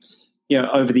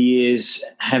 Over the years,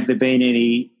 have there been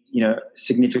any,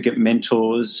 significant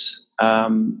mentors,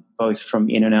 both from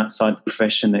in and outside the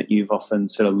profession, that you've often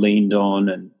sort of leaned on,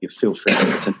 and you feel free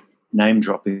to name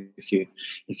drop if you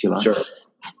like?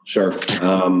 Sure.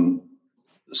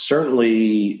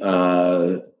 Certainly,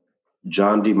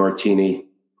 John DeMartini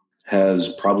has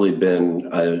probably been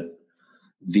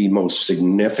the most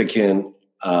significant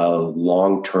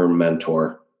long-term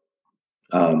mentor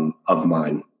of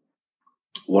mine.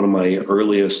 One of my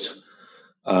earliest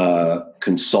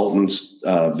consultants,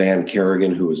 Van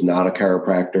Kerrigan, who was not a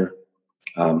chiropractor,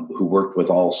 who worked with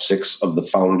all 6 of the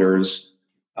founders,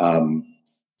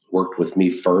 worked with me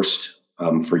first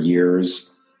for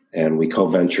years, and we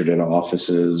co-ventured in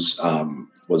offices,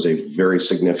 was a very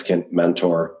significant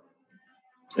mentor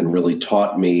and really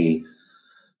taught me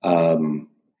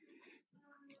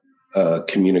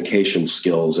communication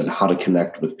skills and how to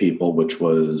connect with people, which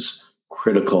was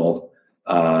critical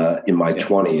in my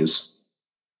 20s.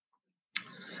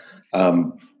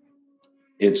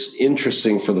 It's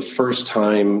interesting, for the first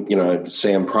time,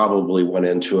 Sam probably went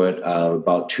into it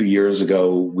about 2 years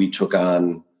ago. We took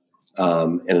on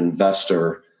an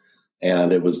investor,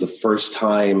 and it was the first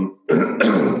time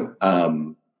I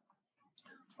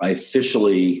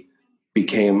officially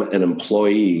became an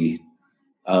employee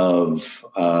of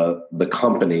the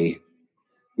company.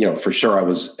 For sure I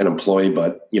was an employee,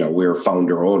 but, we were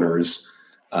founder owners.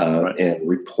 and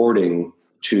reporting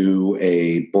to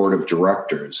a board of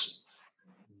directors.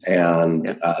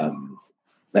 And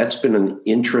that's been an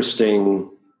interesting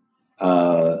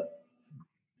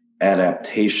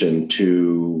adaptation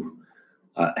to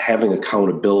having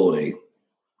accountability,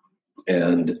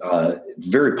 and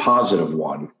very positive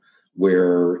one,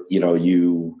 where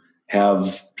you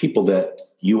have people that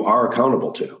you are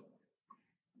accountable to,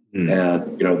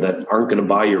 and that aren't going to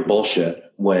buy your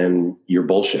bullshit when you're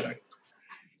bullshitting.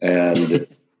 And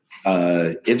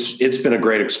it's been a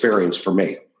great experience for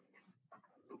me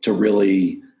to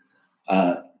really,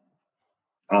 on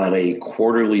a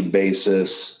quarterly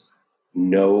basis,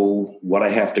 know what I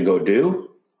have to go do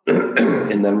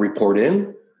and then report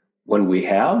in when we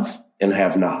have and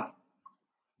have not.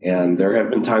 And there have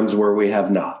been times where we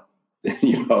have not,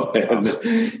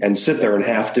 and sit there and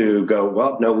have to go,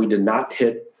 well, no, we did not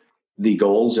hit the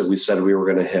goals that we said we were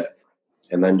going to hit,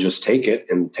 and then just take it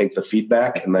and take the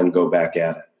feedback and then go back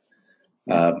at it.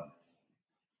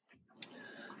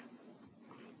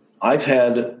 I've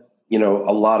had, a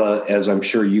lot of, as I'm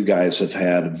sure you guys have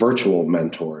had, virtual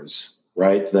mentors,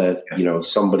 right? That,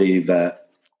 somebody that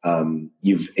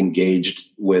you've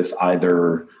engaged with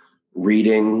either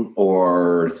reading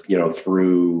or,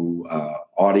 through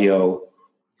audio,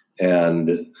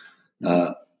 and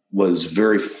was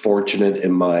very fortunate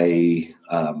in my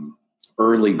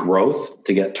early growth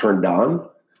to get turned on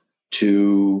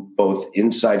to both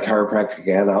inside chiropractic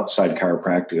and outside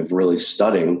chiropractic, of really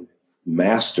studying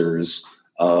masters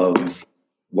of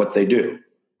what they do.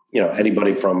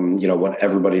 Anybody from, what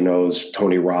everybody knows,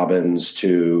 Tony Robbins,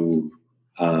 to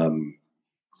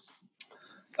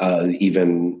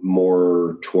even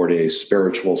more toward a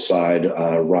spiritual side,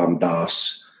 Ram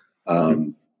Dass,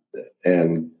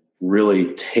 and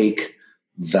really take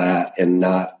that and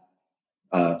not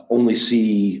only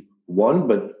see one,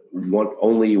 but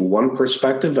only one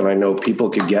perspective. And I know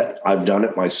people I've done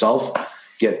it myself,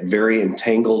 get very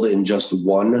entangled in just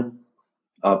one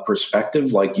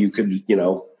perspective. Like you could,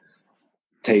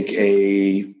 take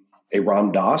a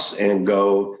Ram Dass and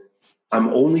go, I'm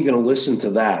only going to listen to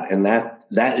that. And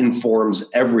that informs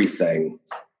everything.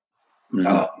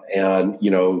 And,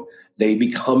 they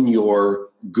become your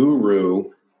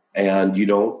guru, and you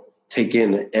don't take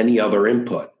in any other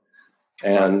input.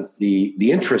 And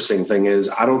the interesting thing is,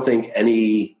 I don't think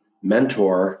any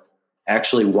mentor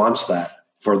actually wants that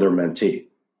for their mentee.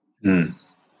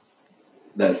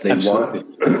 That they want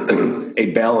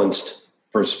a balanced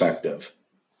perspective.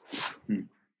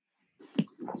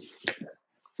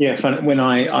 Yeah, fun. When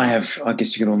I have, I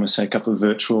guess you could almost say, a couple of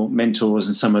virtual mentors,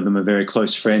 and some of them are very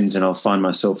close friends, and I'll find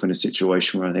myself in a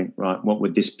situation where I think, right, what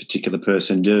would this particular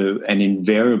person do? And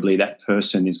invariably that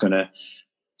person is going to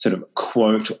sort of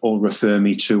quote or refer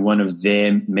me to one of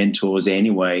their mentors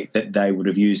anyway that they would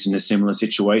have used in a similar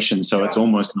situation. So it's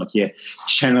almost like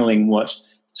channeling what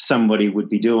somebody would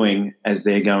be doing as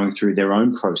they're going through their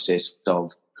own process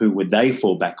of who would they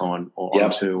fall back on or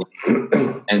onto.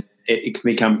 And it can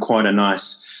become quite a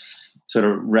nice sort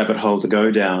of rabbit hole to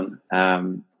go down.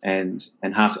 In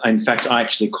fact, I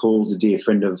actually called a dear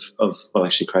friend of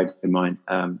Craig of mine,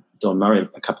 Don Murray,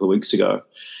 a couple of weeks ago.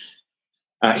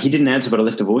 He didn't answer, but I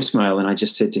left a voicemail, and I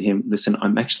just said to him, listen,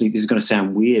 this is going to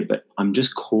sound weird, but I'm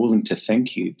just calling to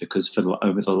thank you, because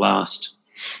over the last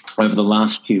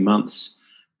few months,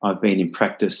 I've been in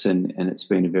practice, and it's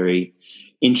been a very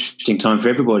interesting time for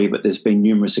everybody, but there's been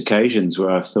numerous occasions where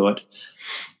I've thought,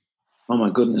 oh my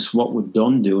goodness, what would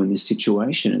Don do in this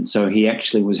situation? And so he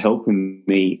actually was helping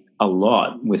me a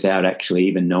lot without actually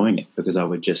even knowing it, because I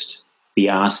would just be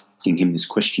asking him this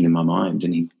question in my mind,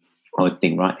 and I would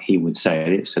think, right, he would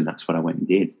say this, and that's what I went and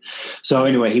did. So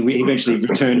anyway, he eventually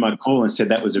returned my call and said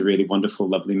that was a really wonderful,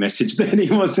 lovely message that he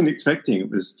wasn't expecting.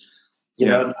 It was,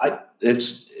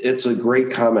 it's a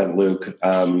great comment, Luke.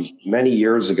 Many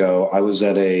years ago, I was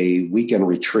at a weekend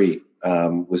retreat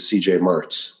with CJ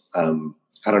Mertz.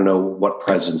 I don't know what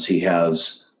presence he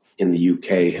has in the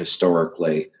UK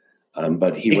historically,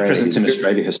 but he ran presence in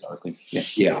Australia historically.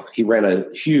 Yeah, he ran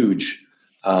a huge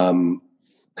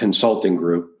consulting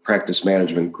group, practice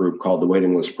management group called the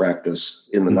Waiting List Practice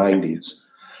in the 90s.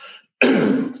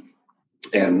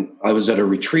 And I was at a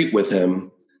retreat with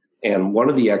him, and one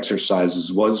of the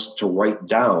exercises was to write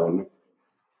down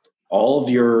all of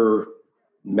your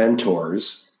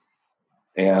mentors,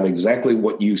 and exactly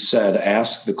what you said,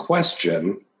 ask the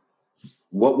question,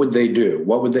 what would they do?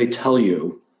 What would they tell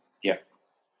you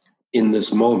in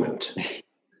this moment?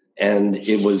 And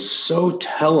it was so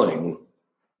telling,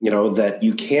 that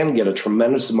you can get a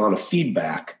tremendous amount of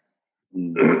feedback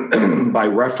by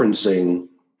referencing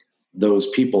those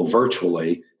people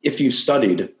virtually if you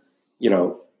studied,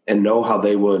 and know how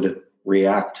they would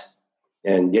react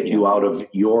and get you out of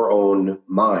your own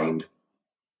mind.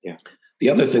 Yeah. The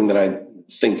other thing that I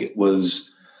think it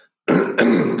was,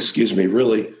 excuse me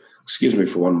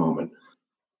for one moment.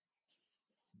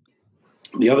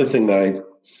 The other thing that I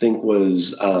think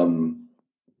was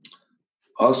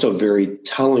also very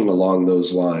telling along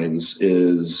those lines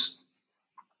is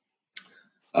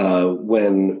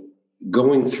when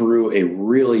going through a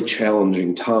really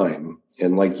challenging time,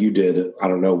 and like you did, I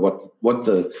don't know what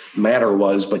the matter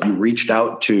was, but you reached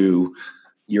out to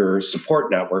your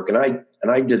support network, and I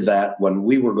did that when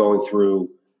we were going through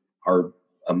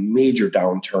a major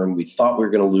downturn. We thought we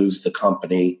were going to lose the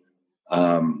company.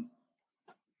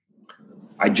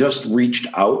 I just reached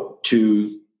out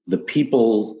to the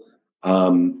people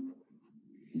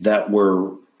that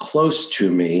were close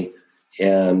to me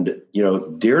and,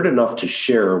 dared enough to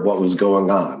share what was going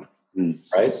on.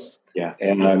 Right. Yeah.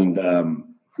 And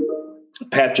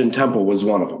Pat Temple was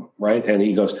one of them. Right. And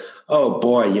he goes, oh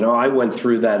boy, I went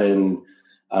through that in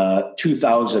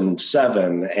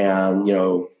 2007. And,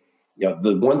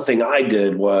 the one thing I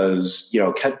did was,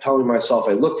 kept telling myself,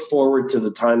 I look forward to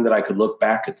the time that I could look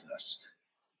back at this.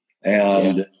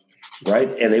 And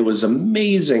right. And it was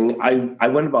amazing. I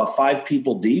went about 5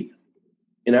 people deep,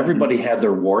 and everybody had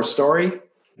their war story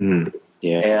and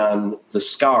the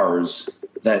scars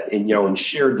and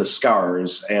shared the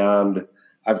scars. And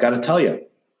I've got to tell you,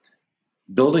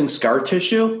 building scar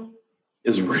tissue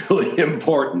is really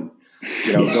important.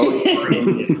 Going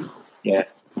through,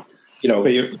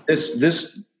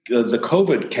 the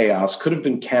COVID chaos could have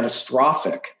been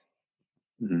catastrophic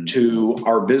to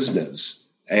our business.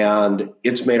 And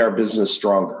it's made our business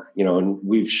stronger, and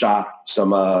we've shot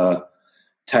some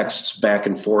texts back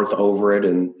and forth over it.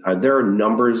 And there are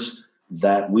numbers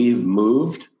that we've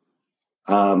moved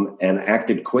and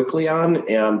acted quickly on.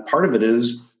 And part of it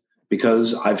is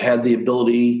because I've had the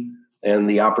ability and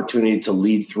the opportunity to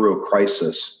lead through a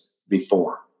crisis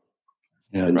before.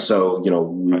 Yeah, and so,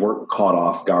 we weren't caught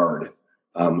off guard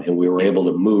and we were able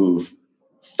to move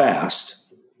fast.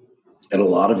 And a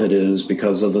lot of it is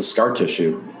because of the scar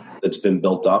tissue that's been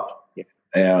built up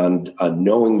and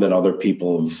knowing that other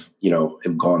people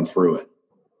have gone through it.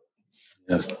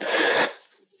 Yeah.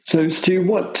 So, Stu,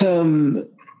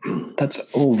 that's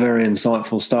all very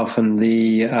insightful stuff. And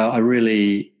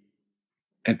it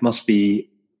must be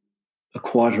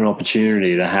quite an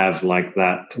opportunity to have like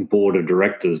that board of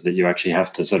directors that you actually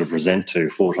have to sort of present to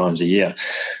 4 times a year.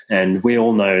 And we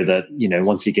all know that,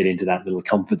 once you get into that little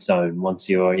comfort zone, once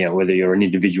you're, whether you're an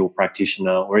individual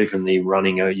practitioner or even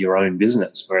running your own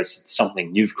business where it's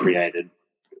something you've created,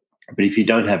 but if you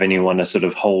don't have anyone to sort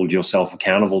of hold yourself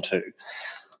accountable to,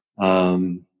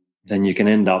 then you can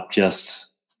end up just,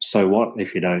 so what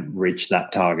if you don't reach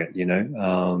that target, you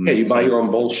buy your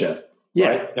own bullshit. Yeah.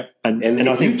 Right? And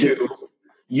I think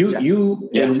you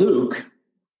and Luke,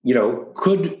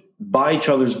 could buy each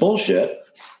other's bullshit.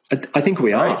 I think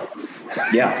we are.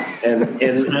 Yeah.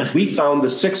 And we found the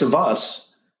 6 of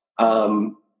us,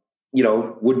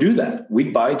 would do that.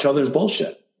 We'd buy each other's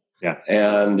bullshit. Yeah.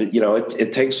 And,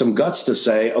 it takes some guts to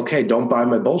say, okay, don't buy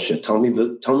my bullshit. Tell me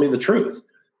the truth.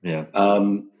 Yeah.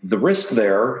 The risk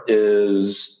there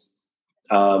is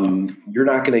you're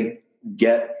not going to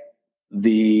get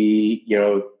the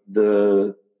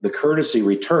courtesy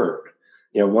returned.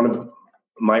 One of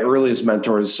my earliest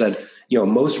mentors said,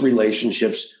 most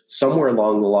relationships somewhere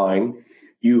along the line,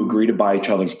 you agree to buy each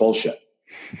other's bullshit,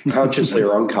 consciously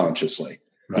or unconsciously.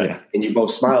 Right. Yeah. And you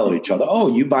both smile at each other.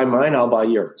 Oh, you buy mine, I'll buy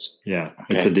yours. Yeah.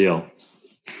 Okay. It's a deal.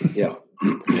 Yeah.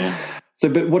 Yeah. So,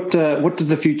 but what does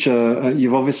the future,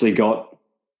 you've obviously got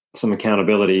some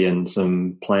accountability and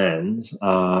some plans,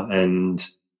 and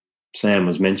Sam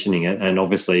was mentioning it, and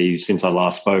obviously since I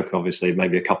last spoke, obviously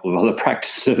maybe a couple of other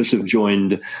practitioners have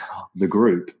joined the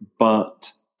group, but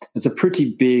it's a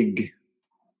pretty big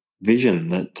vision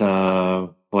that,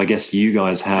 I guess you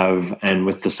guys have, and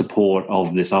with the support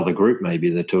of this other group, maybe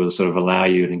that to sort of allow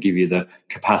you and give you the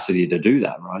capacity to do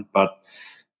that, right? But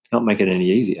can't make it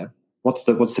any easier. What's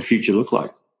the future look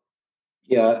like?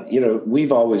 Yeah,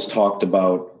 we've always talked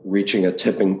about reaching a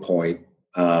tipping point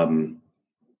in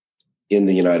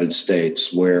the United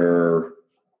States where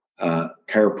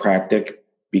chiropractic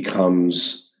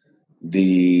becomes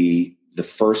the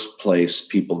first place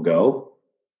people go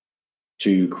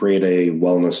to create a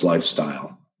wellness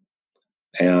lifestyle.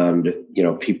 And,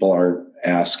 people aren't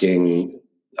asking,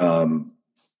 do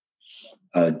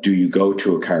you go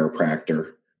to a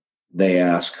chiropractor? They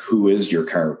ask, who is your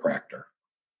chiropractor?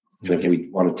 And if we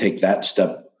want to take that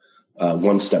step,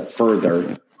 one step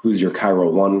further, who's your Chiro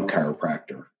One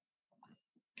chiropractor?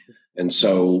 And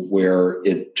so where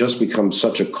it just becomes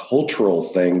such a cultural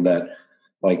thing that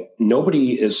like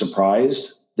nobody is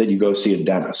surprised that you go see a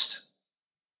dentist,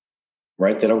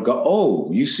 right? They don't go,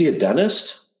 oh, you see a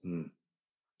dentist?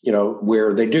 You know,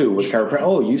 where they do with chiropractor.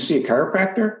 Oh, you see a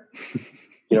chiropractor?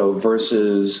 You know,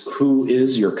 versus who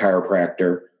is your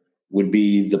chiropractor would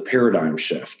be the paradigm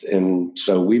shift. And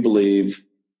so we believe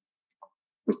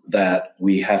that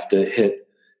we have to hit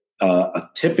a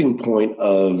tipping point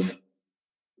of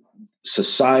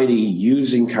society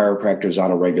using chiropractors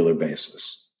on a regular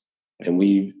basis. And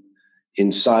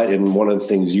and one of the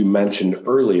things you mentioned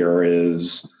earlier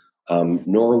is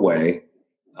Norway.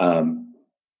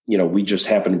 You know, we just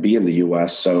happen to be in the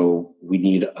US, so we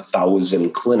need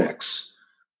 1,000 clinics,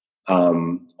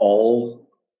 all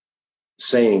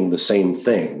saying the same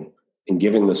thing and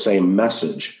giving the same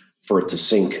message for it to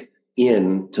sink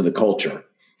into the culture.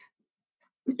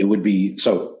 It would be,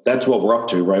 so that's what we're up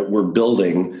to, right? We're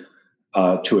building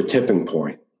to a tipping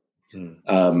point.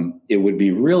 It would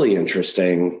be really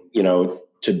interesting, you know,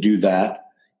 to do that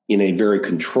in a very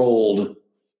controlled,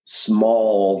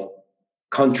 small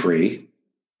country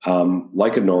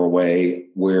like a Norway,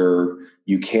 where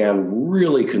you can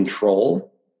really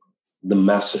control the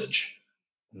message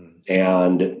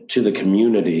and to the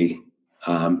community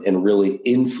and really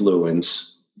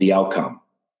influence the outcome.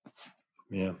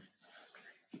 Yeah.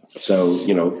 So,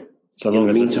 you know, so long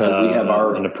as meantime,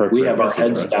 we have our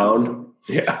heads down.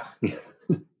 Yeah.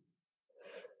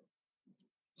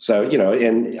 So, you know,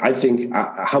 and I think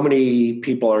how many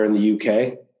people are in the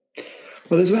UK?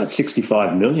 Well, there's about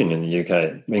 65 million in the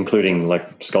UK, including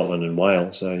like Scotland and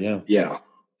Wales. So, yeah. Yeah.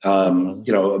 You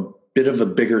know, a bit of a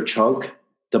bigger chunk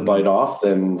to bite off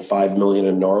than 5 million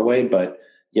in Norway. But,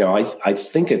 you know, I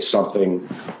think it's something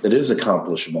that is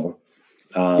accomplishable.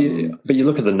 But you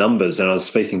look at the numbers, and I was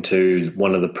speaking to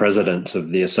one of the presidents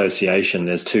of the association.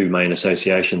 There's two main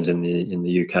associations in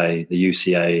the UK, the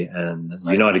UCA and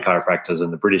the United Chiropractors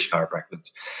and the British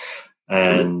Chiropractors.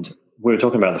 And we were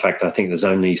talking about the fact that I think there's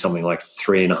only something like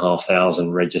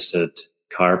 3,500 registered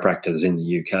chiropractors in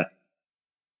the UK.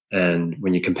 And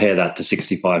when you compare that to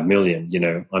 65 million, you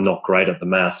know, I'm not great at the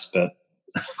maths, but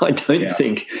I don't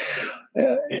think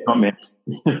it's not many.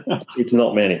 It's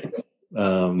not many.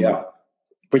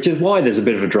 Which is why there's a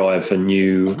bit of a drive for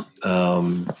new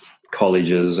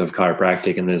colleges of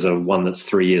chiropractic, and there's one that's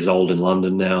 3 years old in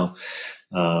London now.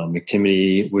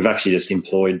 McTimony, we've actually just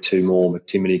employed 2 more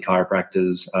McTimony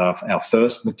chiropractors, our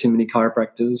first McTimony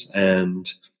chiropractors,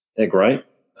 and they're great.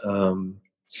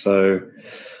 So,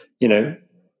 you know.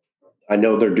 I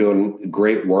know they're doing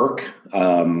great work,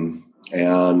 and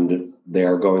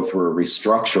they're going through a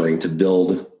restructuring to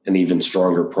build an even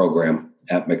stronger program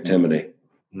at McTimony.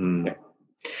 It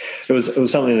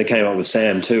was something that came up with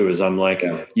Sam too, is I'm like,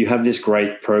 you have this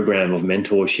great program of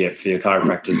mentorship for your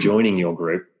chiropractors joining your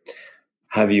group.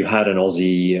 Have you had an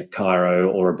Aussie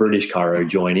chiro or a British chiro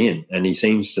join in? And he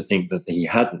seems to think that he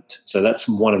hadn't. So that's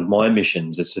one of my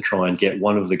missions, is to try and get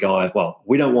one of the guys. Well,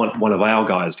 we don't want one of our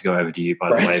guys to go over to you,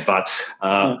 by the way, but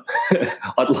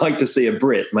I'd like to see a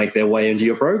Brit make their way into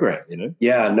your program, you know?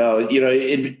 Yeah, no, you know,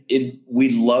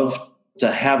 we'd love to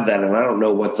have that. And I don't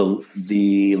know what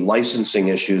the licensing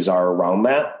issues are around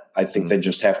that. I think they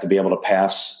just have to be able to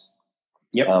pass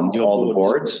all the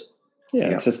boards. Yeah,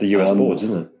 it's just the US boards,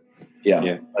 isn't it?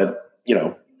 Yeah. But, you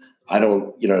know, I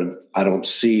don't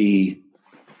see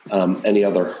any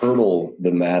other hurdle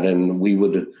than that. And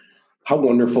how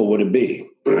wonderful would it be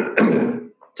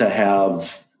to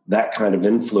have that kind of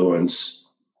influence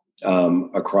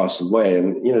across the way?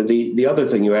 And, you know, the other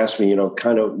thing you asked me, you know,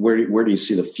 kind of where do you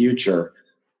see the future?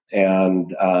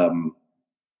 And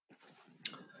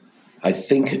I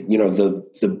think, you know,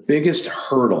 the biggest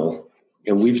hurdle,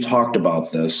 and we've talked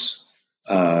about this,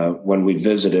 when we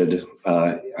visited,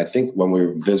 I think when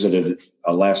we visited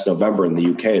last November in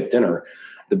the UK at dinner,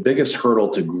 the biggest hurdle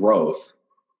to growth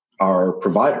are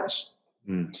providers.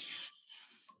 Right.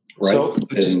 So,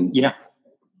 I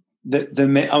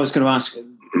was going to ask,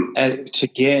 to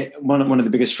get one of the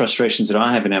biggest frustrations that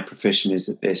I have in our profession is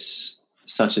that there's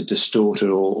such a distorted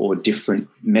or different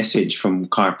message from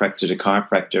chiropractor to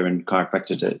chiropractor and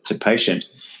chiropractor to patient.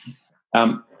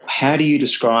 How do you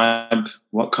describe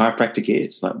what chiropractic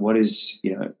is? Like, what is,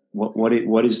 you know,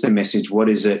 what is the message? What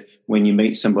is it when you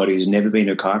meet somebody who's never been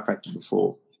to a chiropractor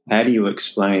before? How do you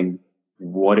explain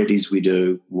what it is we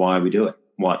do, why we do it,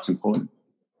 why it's important?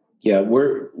 Yeah,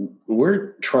 we're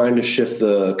trying to shift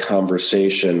the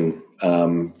conversation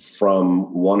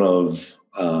from one of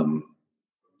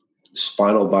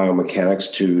spinal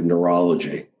biomechanics to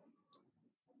neurology,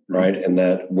 right? And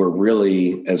that we're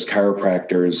really, as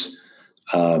chiropractors,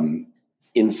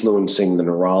 influencing the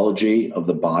neurology of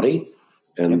the body,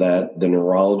 and that the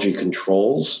neurology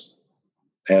controls,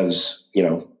 as you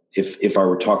know, if I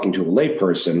were talking to a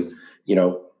layperson,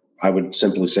 I would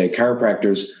simply say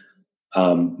chiropractors,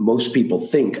 most people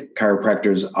think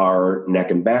chiropractors are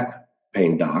neck and back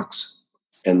pain docs,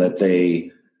 and that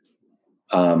they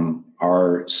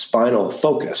are spinal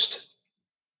focused.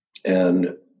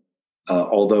 And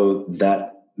although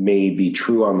that may be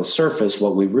true on the surface,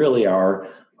 what we really are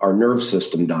nerve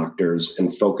system doctors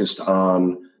and focused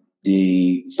on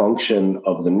the function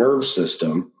of the nerve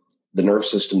system. The nerve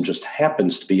system just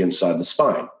happens to be inside the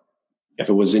spine. If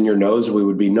it was in your nose, we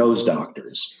would be nose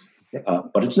doctors,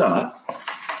 but it's not.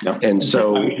 No. And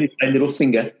so a little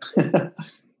finger,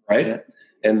 right? Yeah.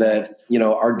 And that,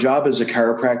 our job as a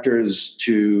chiropractor is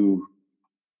to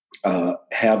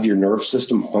have your nerve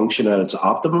system function at its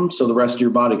optimum so the rest of your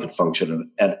body could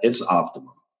function at its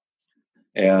optimum.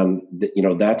 And,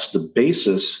 that's the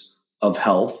basis of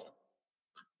health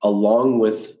along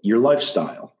with your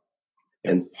lifestyle.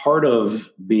 And part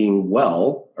of being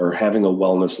well or having a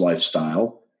wellness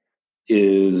lifestyle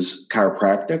is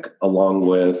chiropractic, along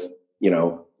with,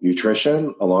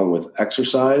 nutrition, along with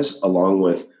exercise, along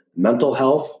with mental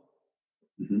health,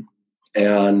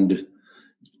 and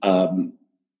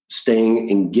staying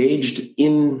engaged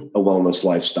in a wellness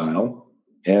lifestyle.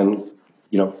 And,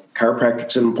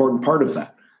 chiropractic's an important part of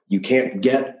that. You can't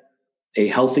get a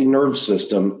healthy nerve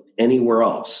system anywhere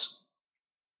else.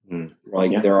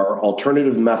 There are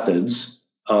alternative methods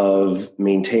of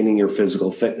maintaining your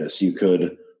physical fitness. You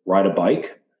could ride a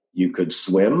bike, you could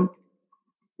swim,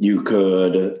 you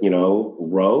could,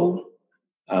 row,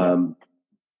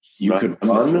 you could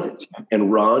run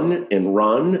and run and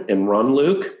run and run,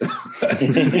 Luke.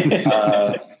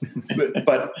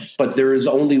 But there is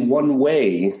only one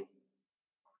way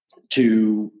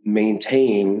to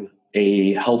maintain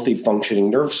a healthy functioning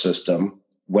nerve system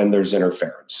when there's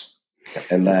interference.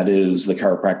 And that is the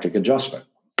chiropractic adjustment.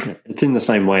 It's in the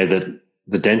same way that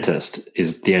the dentist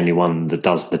is the only one that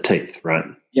does the teeth, right?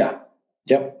 Yeah.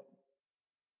 Yep.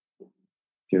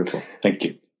 Beautiful. Thank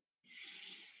you.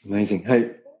 Amazing.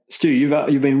 Hey, Stu,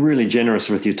 you've been really generous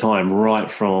with your time right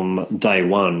from day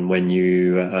one when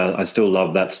you, I still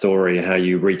love that story, how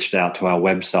you reached out to our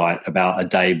website about a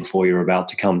day before you were about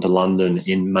to come to London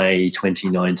in May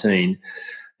 2019.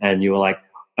 And you were like,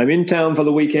 I'm in town for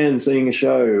the weekend seeing a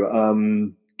show.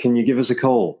 Can you give us a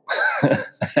call?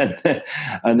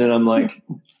 and then I'm like,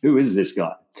 who is this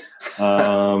guy?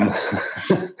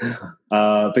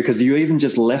 Because you even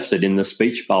just left it in the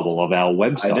speech bubble of our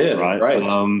website, I did,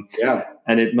 right? Yeah.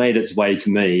 And it made its way to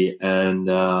me, and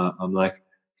I'm like,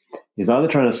 he's either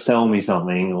trying to sell me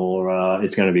something or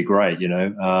it's going to be great,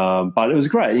 But it was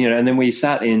great, And then we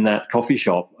sat in that coffee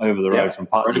shop over the road from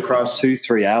Putney, right across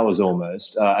 2-3 hours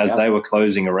almost, as they were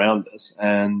closing around us,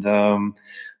 and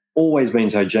always been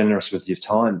so generous with your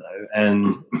time, though,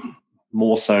 and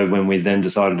more so when we then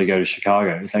decided to go to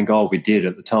Chicago. Thank God we did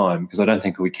at the time, because I don't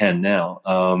think we can now.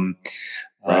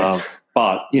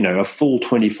 But, a full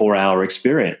 24-hour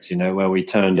experience, where we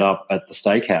turned up at the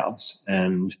steakhouse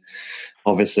and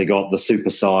obviously got the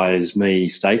supersize me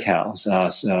steakhouse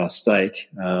steak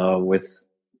with,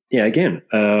 again,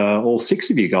 all 6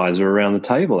 of you guys were around the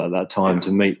table at that time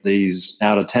to meet these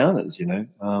out-of-towners,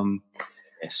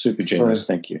 Super generous.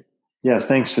 Thank you. Yeah,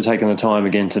 thanks for taking the time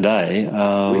again today.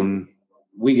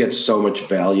 We get so much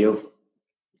value,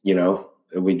 we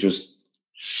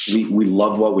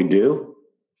love what we do.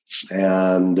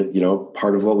 And,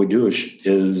 part of what we do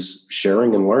is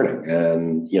sharing and learning.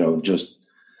 And,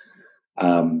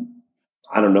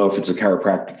 I don't know if it's a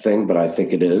chiropractic thing, but I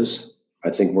think it is. I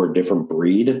think we're a different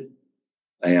breed,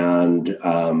 and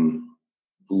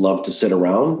love to sit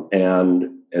around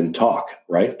and talk,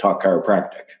 right? Talk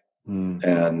chiropractic.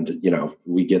 And,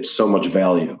 we get so much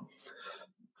value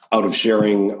out of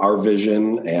sharing our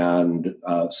vision and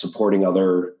supporting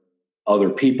other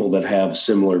people that have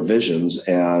similar visions.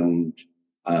 And,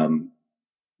 I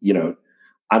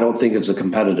don't think it's a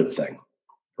competitive thing,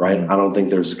 right? I don't think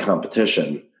there's a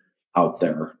competition out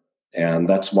there. And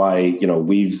that's why,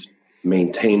 we've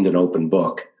maintained an open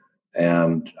book.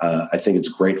 And I think it's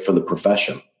great for the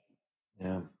profession.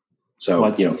 Yeah.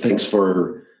 So, thanks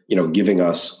for, giving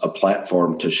us a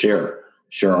platform to share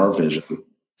our vision.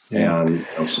 Yeah. And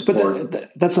support.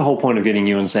 But that's the whole point of getting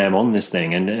you and Sam on this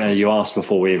thing. And you asked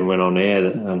before we even went on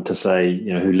air to say,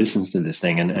 who listens to this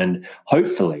thing. And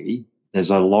hopefully there's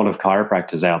a lot of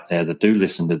chiropractors out there that do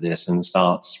listen to this and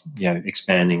starts,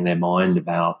 expanding their mind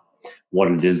about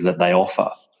what it is that they offer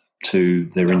to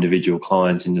their individual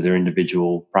clients, into their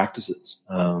individual practices,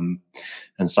 and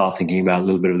start thinking about a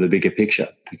little bit of the bigger picture,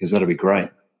 because that'll be great.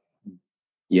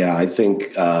 Yeah, I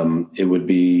think it would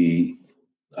be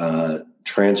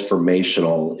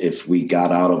transformational if we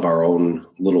got out of our own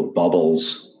little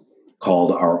bubbles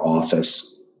called our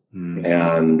office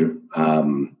and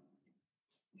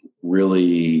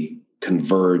really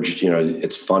converged.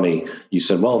 It's funny. You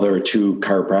said, well, there are two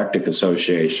chiropractic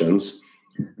associations.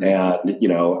 And,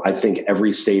 I think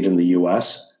every state in the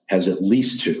U.S. has at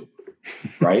least two,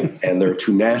 right? And there are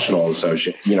two national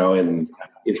associations, and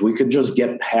if we could just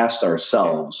get past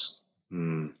ourselves,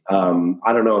 I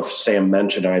don't know if Sam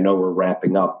mentioned, I know we're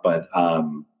wrapping up, but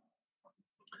the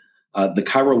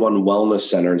Chiro One Wellness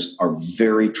Centers are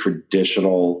very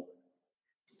traditional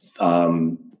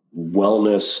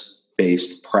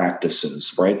wellness-based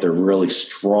practices, right? They're really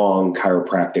strong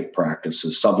chiropractic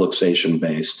practices,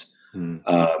 subluxation-based,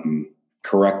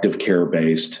 corrective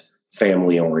care-based,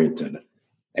 family-oriented.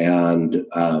 And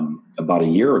about a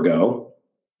year ago,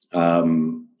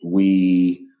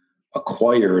 we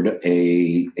acquired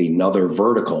another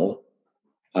vertical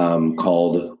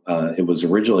called, it was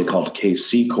originally called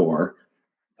KC Core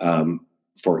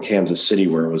for Kansas City,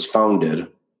 where it was founded,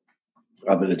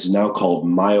 but it's now called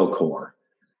MyoCore.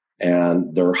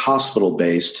 And they're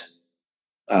hospital-based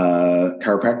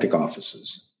chiropractic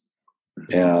offices.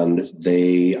 And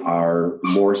they are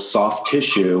more soft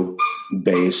tissue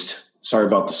based. Sorry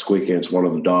about the squeaking. It's one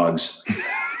of the dogs.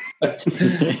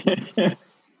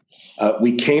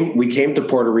 We came to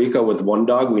Puerto Rico with one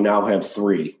dog. We now have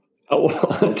three. Oh,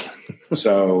 what?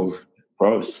 So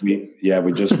gross. We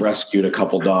just rescued a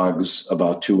couple dogs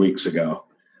about 2 weeks ago.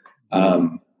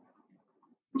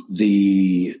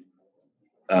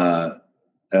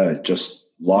 Just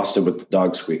lost it with the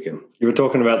dog squeaking. You were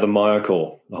talking about the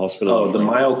MyoCore, the hospital. Oh, the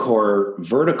MyoCore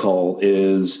vertical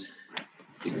is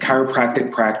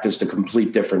chiropractic practiced a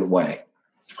complete different way.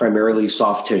 Primarily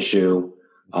soft tissue.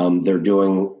 They're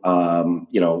doing,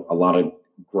 a lot of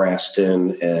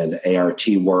Graston and ART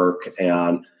work,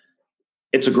 and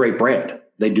it's a great brand.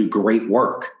 They do great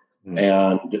work.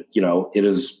 And, it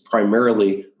is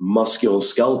primarily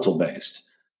musculoskeletal based.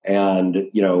 And,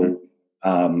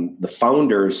 the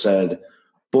founder said,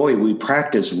 boy, we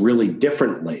practice really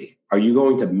differently. Are you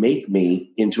going to make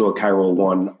me into a Chiro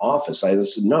One office? I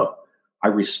said, no, I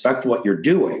respect what you're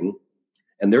doing.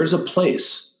 And there's a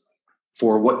place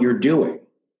for what you're doing.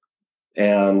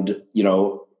 And,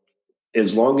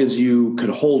 as long as you could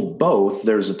hold both,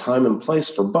 there's a time and place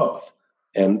for both.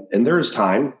 And there is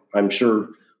time. I'm sure,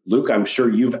 Luke,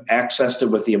 you've accessed it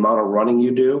with the amount of running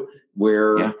you do,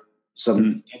 where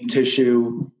some deep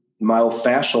tissue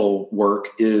myofascial work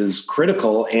is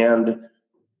critical, and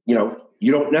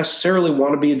you don't necessarily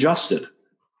want to be adjusted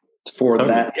for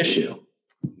that issue.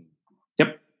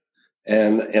 Yep.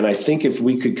 And I think if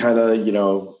we could kind of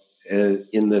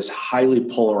in this highly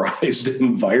polarized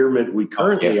environment we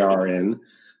currently are in,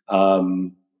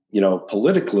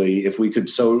 politically, if we could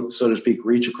so to speak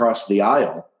reach across the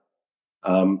aisle,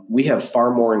 we have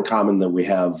far more in common than we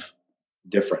have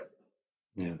different.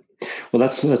 Yeah. Well,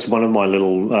 that's one of my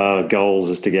little goals,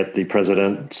 is to get the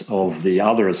president of the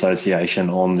other association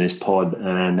on this pod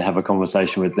and have a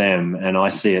conversation with them. And I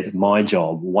see it,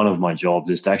 one of my jobs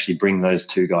is to actually bring those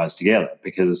two guys together,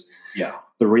 because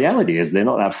the reality is they're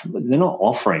not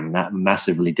offering that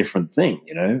massively different thing,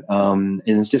 and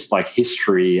it's just like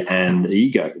history and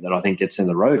ego that I think gets in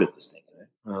the road of this thing.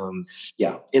 And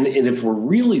if we're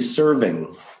really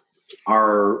serving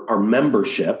our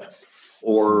membership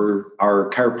or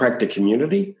our chiropractic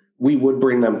community, we would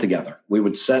bring them together. We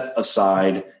would set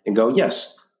aside and go,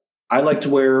 yes, I like to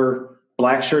wear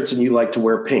black shirts and you like to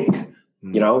wear pink.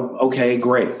 Okay,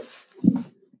 great.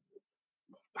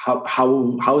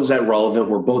 How is that relevant?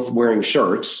 We're both wearing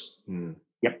shirts.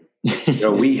 Yep.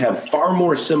 We have far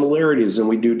more similarities than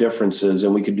we do differences,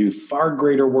 and we could do far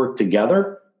greater work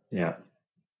together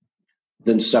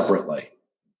than separately.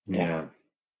 Yeah.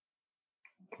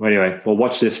 Anyway, well,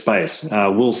 watch this space.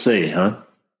 We'll see, huh?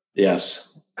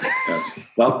 Yes.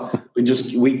 Well,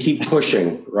 we keep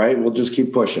pushing, right? We'll just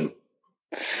keep pushing.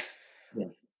 Yeah.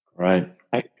 Right.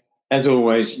 As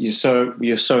always,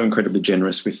 you're so incredibly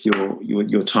generous with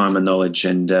your time and knowledge,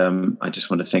 and I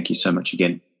just want to thank you so much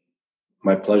again.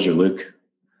 My pleasure, Luke.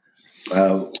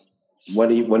 When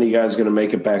are you guys going to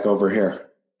make it back over here?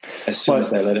 As soon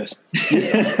as they let us.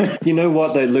 You know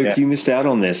what, though, Luke, you missed out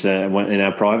on this in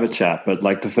our private chat, but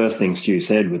like the first thing Stu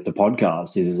said with the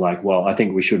podcast is like, well, I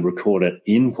think we should record it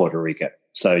in Puerto Rico.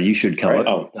 So you should come. Right.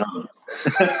 Oh,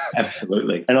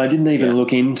 absolutely. And I didn't even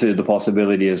look into the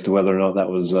possibility as to whether or not that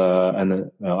was, I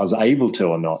was able to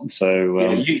or not.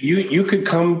 So you could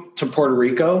come to Puerto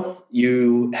Rico.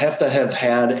 You have to have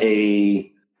had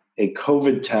a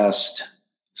COVID test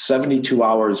 72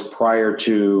 hours prior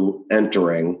to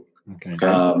entering. Okay.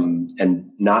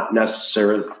 And not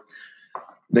necessarily,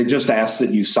 they just ask that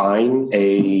you sign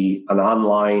an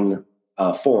online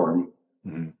form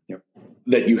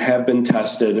that you have been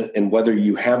tested, and whether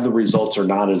you have the results or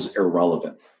not is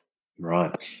irrelevant.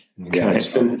 Right. Okay. Yeah,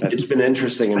 it's been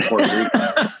interesting in Puerto Rico.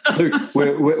 Luke,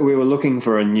 we were looking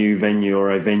for a new venue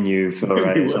or a venue for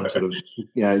some sort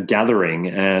of gathering,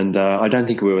 and I don't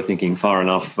think we were thinking far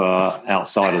enough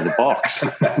outside of the box.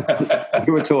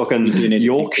 We were talking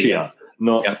Yorkshire,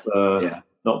 not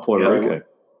Puerto Rico.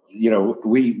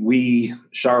 We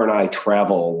Shar and I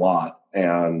travel a lot,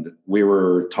 and we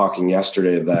were talking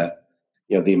yesterday that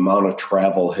the amount of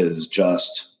travel has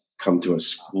just come to a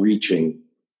screeching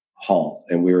halt.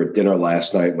 And we were at dinner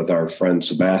last night with our friend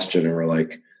Sebastian, and we're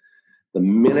like, the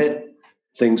minute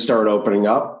things start opening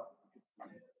up,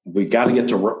 we got to get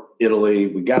to Italy,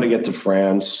 we got to get to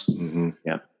France, and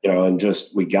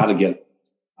just we got to get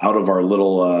out of our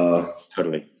little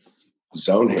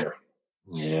zone here.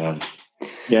 Yeah.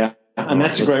 And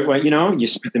that's a great way, you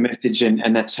spread the message,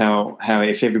 and that's how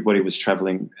if everybody was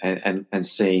traveling and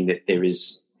seeing that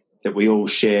that we all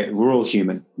share, we're all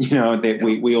human, that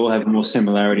we all have more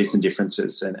similarities than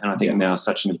differences. And I think now is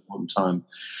such an important time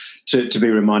to be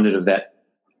reminded of that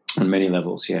on many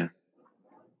levels. Yeah.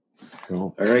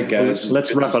 Cool. All right, guys.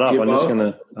 Let's wrap it up. I'm just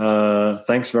going to,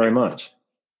 thanks very much.